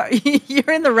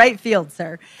 you're in the right field,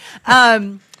 sir.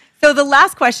 So the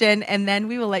last question, and then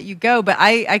we will let you go, but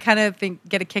I kind of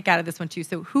get a kick out of this one too.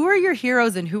 So who are your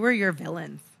heroes and who are your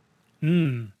villains?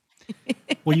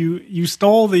 Well, you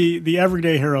stole the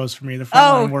everyday heroes from me, the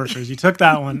frontline workers. You took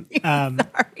that one.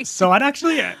 Sorry. So I'd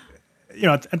actually, at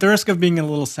the risk of being a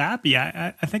little sappy,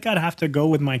 I think I'd have to go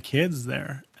with my kids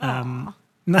there. No,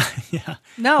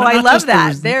 Not I love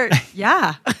that.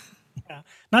 Yeah.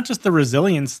 Not just the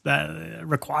resilience that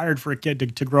required for a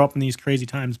kid to grow up in these crazy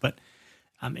times, but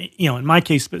in my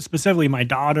case, specifically my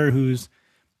daughter, who's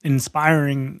an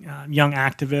inspiring young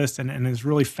activist and has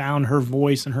really found her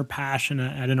voice and her passion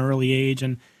at an early age.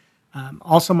 And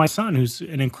also my son, who's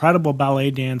an incredible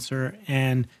ballet dancer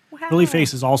and really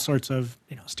faces all sorts of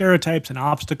stereotypes and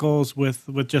obstacles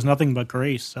with just nothing but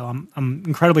grace. So I'm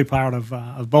incredibly proud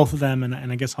of both of them,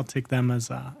 and I guess I'll take them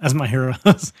as my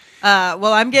heroes.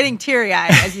 Well, I'm getting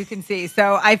teary-eyed, as you can see.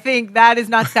 So I think that is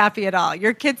not sappy at all.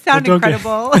 Your kids sound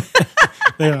incredible.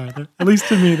 They are. At least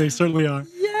to me, they certainly are.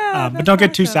 Yeah. But don't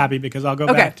get too sappy because I'll go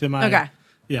back to my... Okay.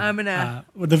 Yeah. I'm going to...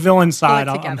 with the villain side,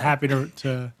 I'm happy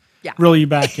to reel you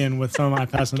back in with some of my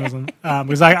pessimism.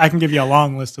 Because I can give you a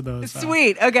long list of those.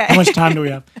 Sweet. Okay. How much time do we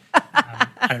have?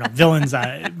 I don't know. Villains,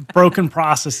 broken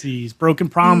processes, broken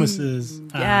promises.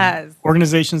 Yes.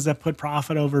 Organizations that put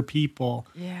profit over people.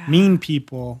 Yeah. Mean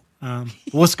people. The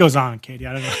list goes on, Katie.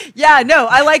 I don't know. Yeah, no,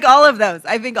 I like all of those.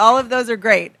 I think all of those are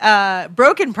great.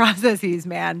 Broken processes,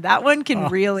 man. That one can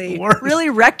really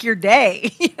wreck your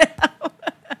day.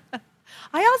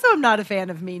 I also am not a fan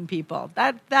of mean people.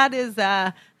 That is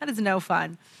no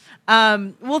fun.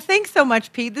 Well, thanks so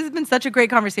much, Pete. This has been such a great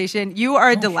conversation. You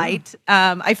are a delight. Sure.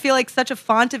 I feel like such a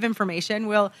font of information.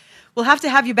 We'll have to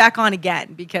have you back on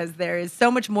again because there is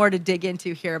so much more to dig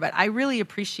into here. But I really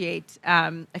appreciate,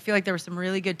 I feel like there were some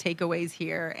really good takeaways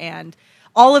here. And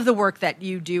all of the work that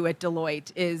you do at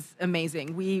Deloitte is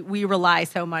amazing. We rely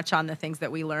so much on the things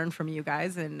that we learn from you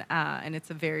guys. And it's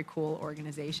a very cool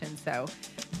organization. So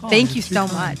thank you so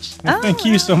much. Well, thank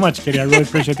you so much, Katie. I really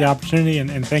appreciate the opportunity.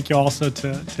 And thank you also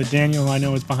to Daniel, who I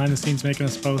know is behind the scenes making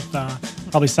us both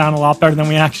probably sound a lot better than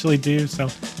we actually do. So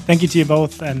thank you to you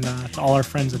both and to all our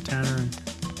friends at Tanner.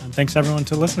 And thanks everyone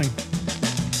to listening.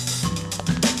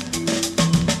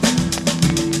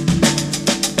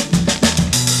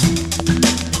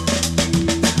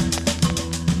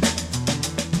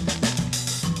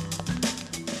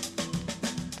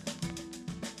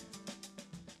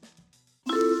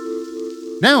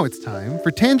 Now it's time for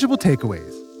Tangible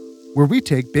Takeaways, where we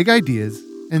take big ideas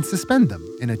and suspend them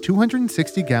in a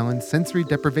 260-gallon sensory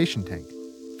deprivation tank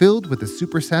filled with a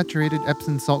supersaturated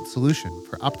Epsom salt solution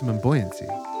for optimum buoyancy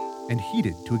and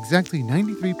heated to exactly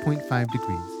 93.5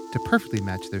 degrees to perfectly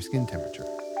match their skin temperature,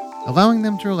 allowing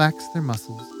them to relax their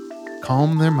muscles,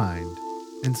 calm their mind,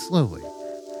 and slowly,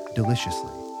 deliciously,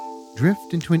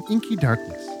 drift into an inky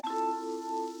darkness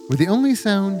where the only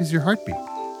sound is your heartbeat,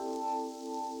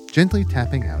 gently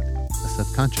tapping out a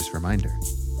subconscious reminder.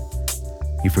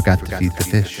 You forgot to feed the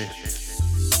fish.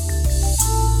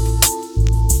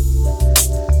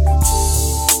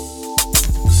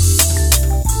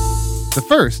 The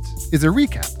first is a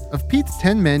recap of Pete's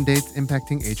 10 mandates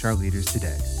impacting HR leaders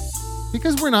today.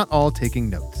 Because we're not all taking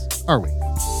notes, are we?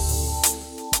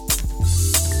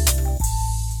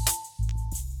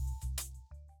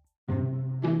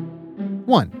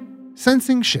 1.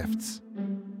 Sensing shifts.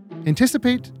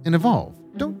 Anticipate and evolve.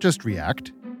 Don't just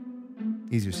react.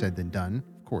 Easier said than done,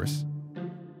 of course.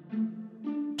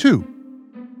 2.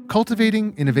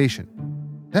 Cultivating innovation.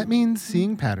 That means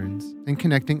seeing patterns and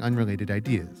connecting unrelated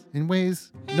ideas in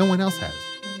ways no one else has.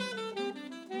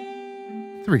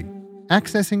 3.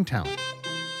 Accessing talent.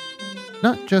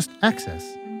 Not just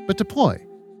access, but deploy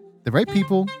the right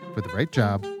people for the right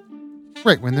job,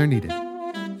 right when they're needed.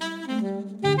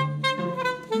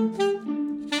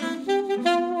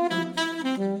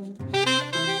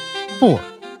 4.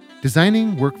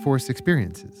 Designing workforce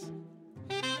experiences.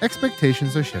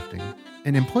 Expectations are shifting,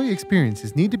 and employee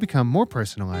experiences need to become more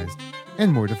personalized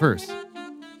and more diverse.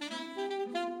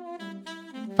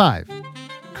 5.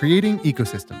 Creating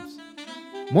ecosystems.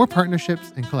 More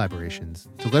partnerships and collaborations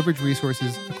to leverage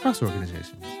resources across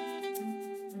organizations.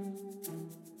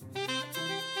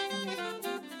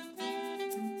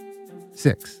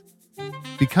 6.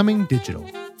 Becoming digital.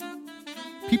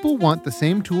 People want the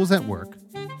same tools at work,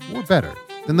 or better,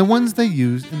 than the ones they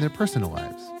use in their personal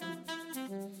lives.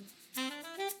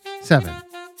 7.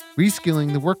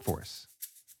 Reskilling the workforce.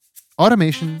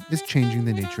 Automation is changing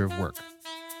the nature of work.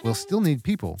 We'll still need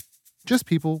people, just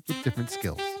people with different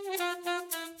skills.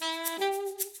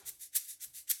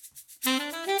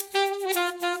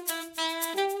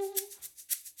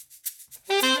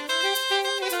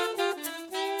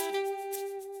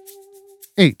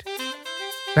 8.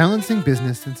 Balancing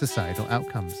business and societal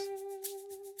outcomes.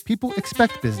 People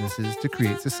expect businesses to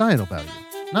create societal value,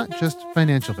 not just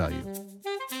financial value.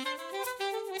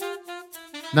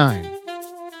 9.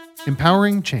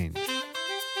 Empowering change.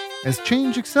 As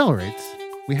change accelerates,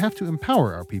 we have to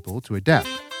empower our people to adapt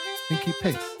and keep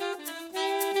pace.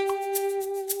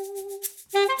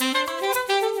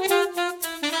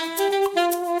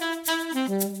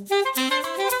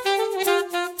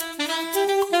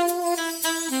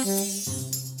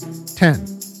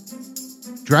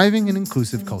 Driving an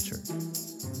inclusive culture.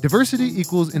 Diversity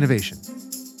equals innovation,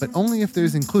 but only if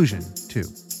there's inclusion, too.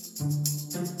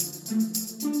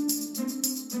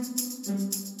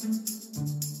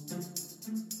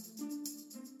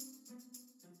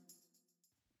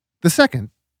 The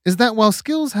second is that while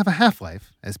skills have a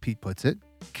half-life, as Pete puts it,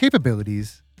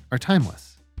 capabilities are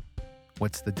timeless.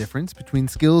 What's the difference between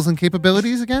skills and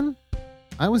capabilities again?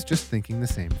 I was just thinking the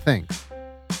same thing.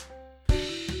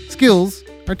 Skills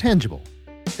are tangible.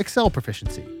 Excel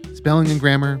proficiency, spelling and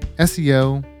grammar,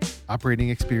 SEO, operating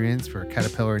experience for a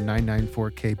Caterpillar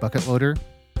 994K bucket loader,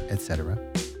 etc.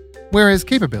 Whereas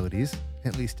capabilities,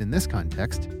 at least in this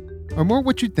context, are more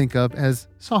what you'd think of as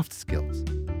soft skills.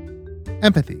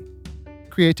 Empathy,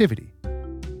 creativity,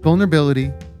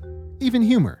 vulnerability, even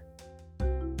humor.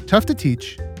 Tough to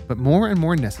teach, but more and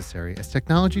more necessary as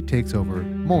technology takes over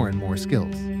more and more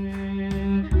skills.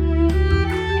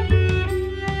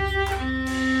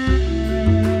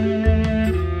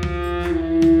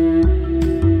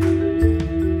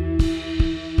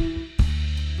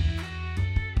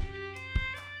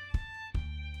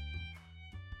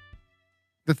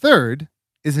 The third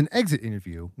is an exit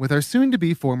interview with our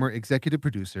soon-to-be former executive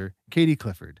producer, Katie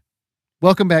Clifford.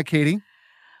 Welcome back, Katie.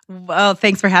 Well,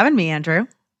 thanks for having me, Andrew.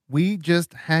 We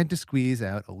just had to squeeze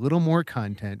out a little more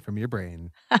content from your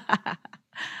brain.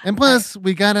 And plus,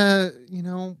 we gotta,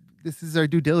 this is our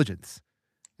due diligence.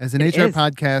 As an HR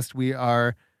podcast, we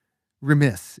are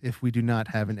remiss if we do not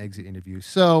have an exit interview.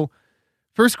 So,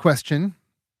 first question.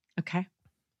 Okay.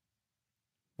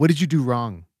 What did you do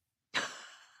wrong?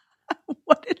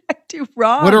 What did I do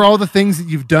wrong? What are all the things that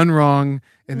you've done wrong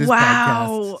in this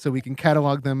podcast so we can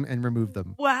catalog them and remove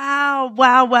them? Wow.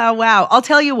 I'll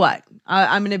tell you what.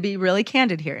 I'm going to be really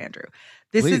candid here, Andrew.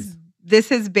 This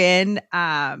has been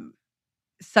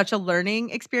such a learning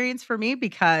experience for me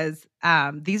because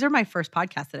these are my first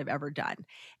podcasts that I've ever done.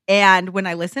 And when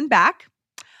I listen back,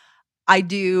 I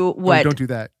do what don't do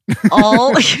that.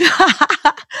 all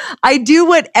I do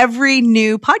what every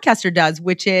new podcaster does,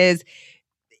 which is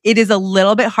it is a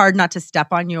little bit hard not to step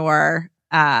on your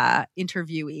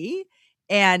interviewee.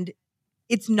 And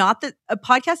it's not that a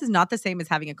podcast is not the same as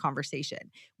having a conversation.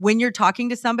 When you're talking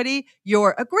to somebody,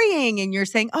 you're agreeing and you're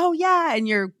saying, "Oh yeah," and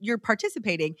you're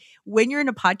participating. When you're in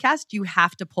a podcast, you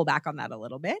have to pull back on that a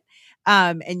little bit,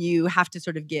 and you have to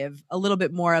sort of give a little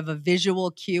bit more of a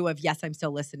visual cue of "Yes, I'm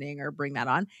still listening," or bring that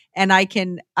on. And I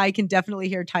can definitely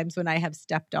hear times when I have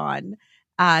stepped on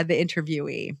the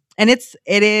interviewee, and it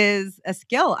is a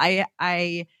skill.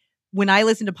 When I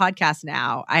listen to podcasts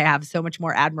now, I have so much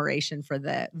more admiration for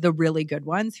the really good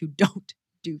ones who don't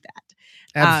do that.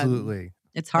 Absolutely.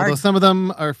 It's hard. Although some of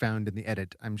them are found in the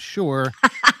edit, I'm sure.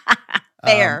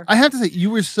 Fair. I have to say, you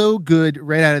were so good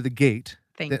right out of the gate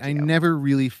Thank that you. I never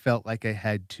really felt like I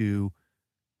had to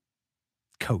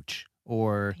coach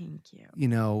or, Thank you.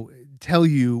 tell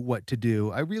you what to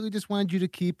do. I really just wanted you to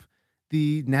keep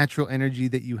the natural energy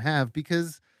that you have,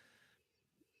 because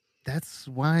that's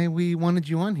why we wanted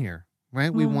you on here,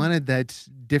 right? We wanted that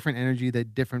different energy,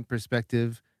 that different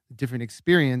perspective, different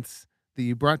experience that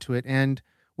you brought to it. And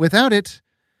without it,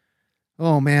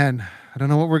 oh man, I don't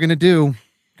know what we're going to do.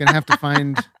 Going to have to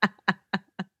find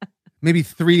maybe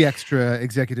 3 extra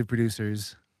executive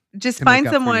producers. Just find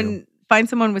someone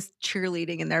with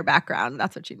cheerleading in their background.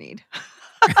 That's what you need.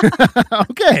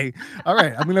 Okay. All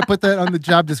right. I'm going to put that on the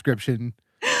job description.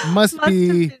 Must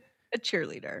be a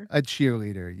cheerleader. A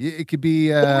cheerleader. It could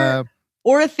be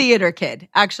or a theater kid.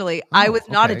 Actually, I was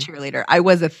not a cheerleader. I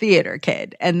was a theater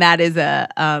kid, and that is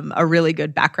a really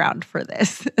good background for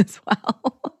this as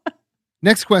well.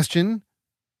 Next question.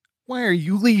 Why are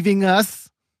you leaving us?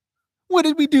 What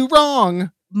did we do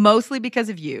wrong? Mostly because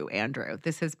of you, Andrew.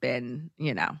 This has been,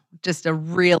 just a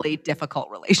really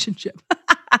difficult relationship.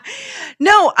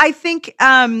 No, I think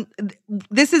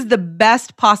this is the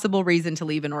best possible reason to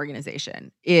leave an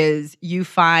organization is you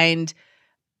find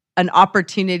an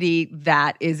opportunity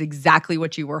that is exactly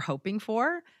what you were hoping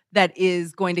for, that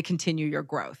is going to continue your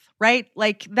growth, right?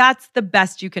 Like that's the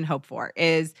best you can hope for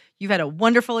is you've had a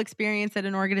wonderful experience at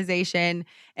an organization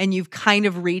and you've kind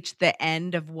of reached the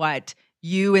end of what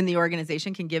you and the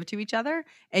organization can give to each other.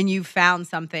 And you've found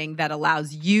something that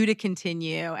allows you to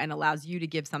continue and allows you to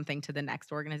give something to the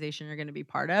next organization you're going to be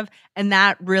part of. And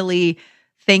that really,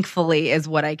 thankfully, is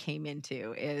what I came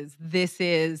into is this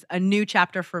is a new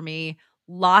chapter for me.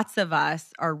 Lots of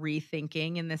us are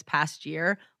rethinking in this past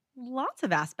year, lots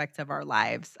of aspects of our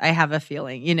lives. I have a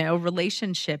feeling,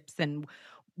 relationships and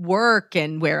work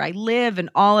and where I live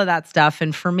and all of that stuff.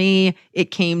 And for me,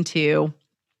 it came to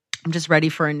I'm just ready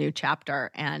for a new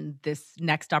chapter, and this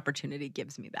next opportunity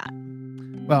gives me that.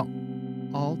 Well,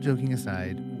 all joking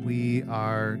aside, we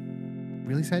are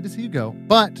really sad to see you go,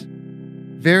 but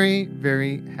very,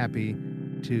 very happy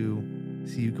to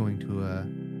see you going to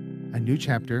a new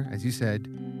chapter, as you said,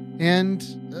 and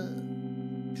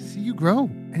to see you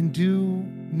grow and do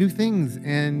new things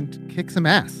and kick some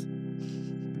ass.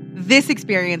 This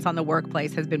experience on the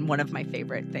workplace has been one of my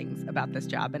favorite things about this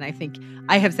job. And I think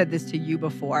I have said this to you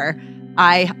before.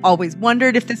 I always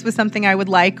wondered if this was something I would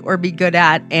like or be good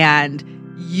at. And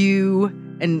you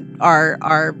and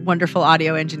our wonderful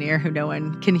audio engineer, who no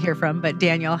one can hear from, but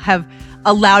Daniel, have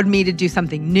allowed me to do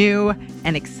something new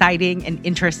and exciting and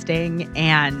interesting.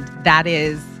 And that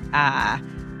is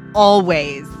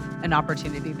always an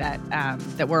opportunity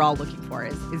that we're all looking for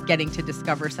is getting to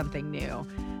discover something new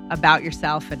about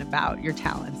yourself and about your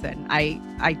talents. And I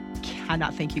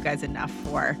cannot thank you guys enough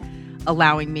for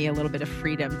allowing me a little bit of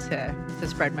freedom to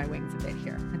spread my wings a bit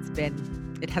here.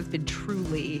 It has been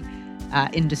truly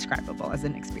indescribable as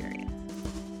an experience.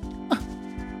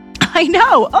 I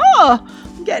know. Oh,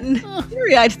 I'm getting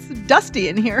teary-eyed. It's dusty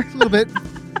in here. A little bit.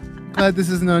 Glad this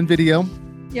isn't on video.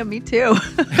 Yeah, me too.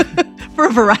 For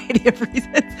a variety of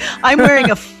reasons. I'm wearing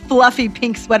a fluffy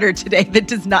pink sweater today that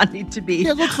does not need to be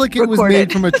Yeah, it looks like it recorded. was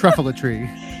made from a truffle tree.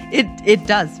 It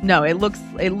does. No, it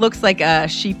looks like a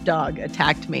sheepdog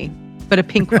attacked me, but a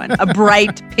pink one. A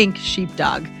bright pink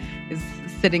sheepdog is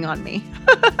sitting on me.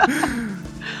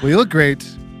 Well, you look great.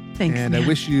 Thanks, and man. I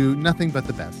wish you nothing but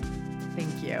the best.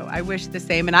 Thank you. I wish the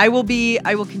same. And I will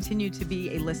continue to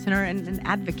be a listener and an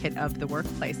advocate of the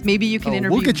workplace. Maybe you can interview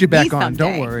me We'll get you back someday. on.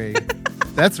 Don't worry.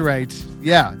 That's right.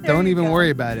 Yeah. There Don't you even go. worry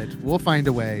about it. We'll find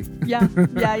a way. Yeah.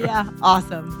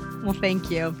 Awesome. Well,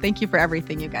 thank you. Thank you for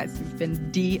everything, you guys. You've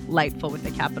been delightful with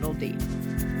a capital D.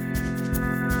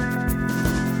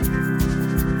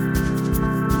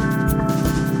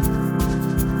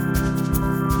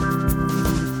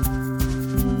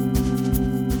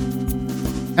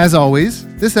 As always,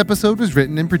 This episode was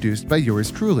written and produced by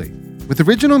yours truly, with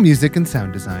original music and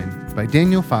sound design by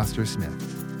Daniel Foster Smith.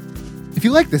 If you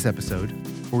like this episode,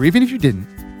 or even if you didn't,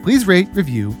 please rate,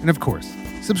 review, and of course,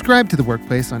 subscribe to The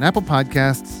Workplace on Apple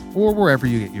Podcasts or wherever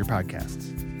you get your podcasts.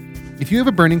 If you have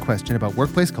a burning question about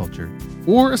workplace culture,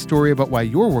 or a story about why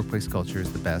your workplace culture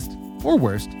is the best or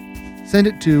worst, send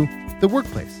it to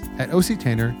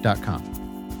theworkplace@octanner.com.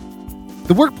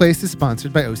 The Workplace is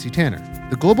sponsored by OC Tanner,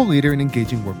 the global leader in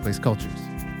engaging workplace cultures.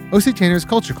 OC Tanner's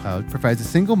Culture Cloud provides a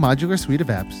single modular suite of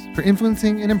apps for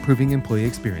influencing and improving employee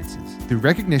experiences through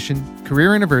recognition,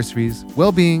 career anniversaries,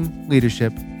 well-being,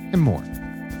 leadership, and more.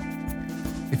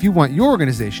 If you want your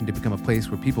organization to become a place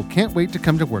where people can't wait to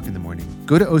come to work in the morning,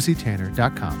 go to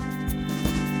octanner.com.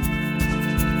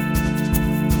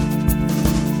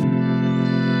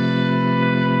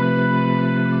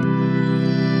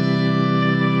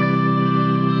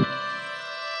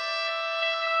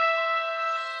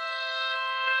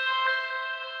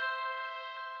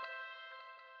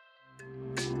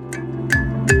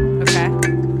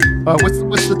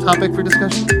 What's the topic for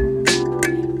discussion?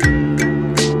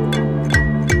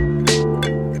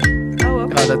 Oh,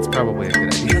 okay. Oh, that's probably a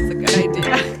good idea. That's a good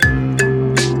idea.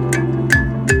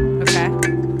 Okay.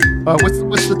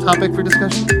 What's the topic for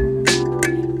discussion?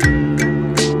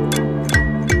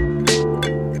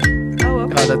 Oh,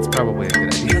 okay. Oh, that's probably a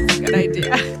good idea. That's a good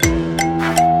idea.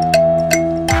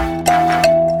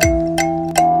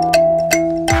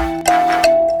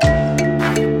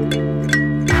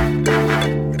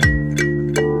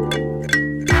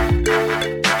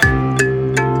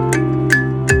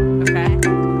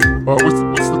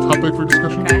 What's the topic for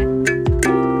discussion? Okay.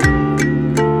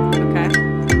 Okay.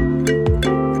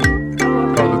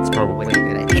 Oh, that's probably a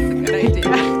good idea. That's a good idea.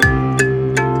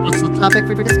 What's the topic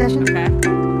for discussion? Okay.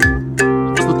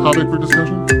 What's the topic for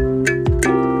discussion?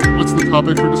 What's the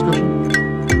topic for discussion?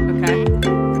 Okay.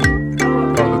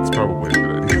 Oh, that's probably a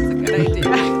good idea. That's a good idea.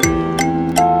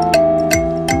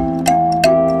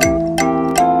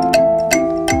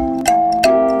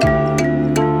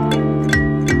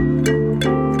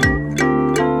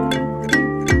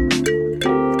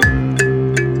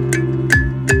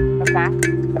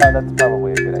 Oh, that's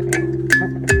probably a good idea.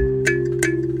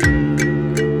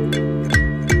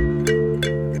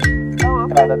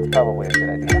 Oh, that's probably a good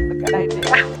idea. That's a good idea.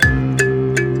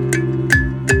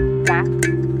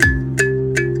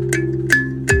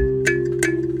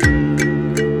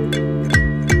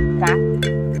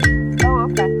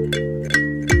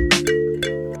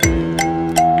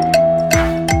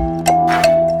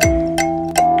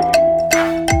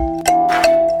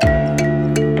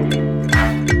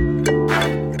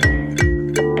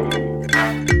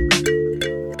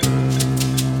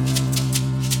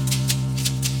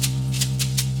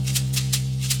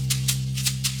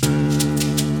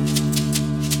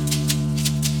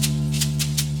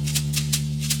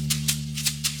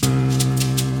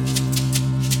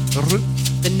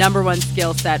 The number one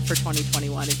skill set for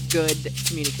 2021 is good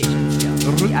communication skills.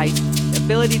 The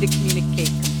ability to communicate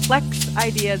complex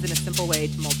ideas in a simple way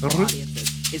to multiple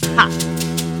audiences is hot.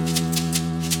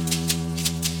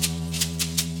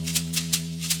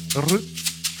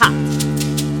 Hot.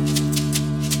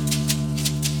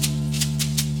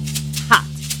 Hot.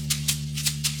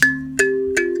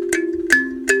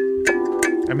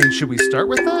 I mean, should we start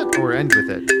with that or end with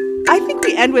it? I think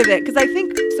we end with it because I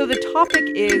think so. The topic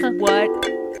is what.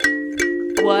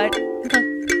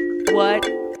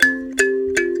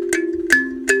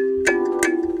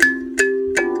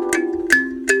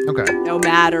 Okay. No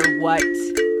matter what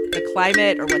the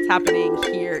climate or what's happening,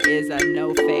 here is a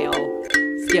no-fail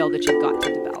skill that you've got to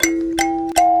develop.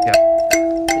 Yep.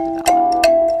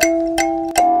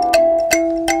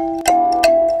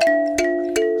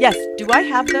 Yes. Do I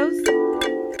have those,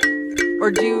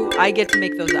 or do I get to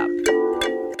make those up?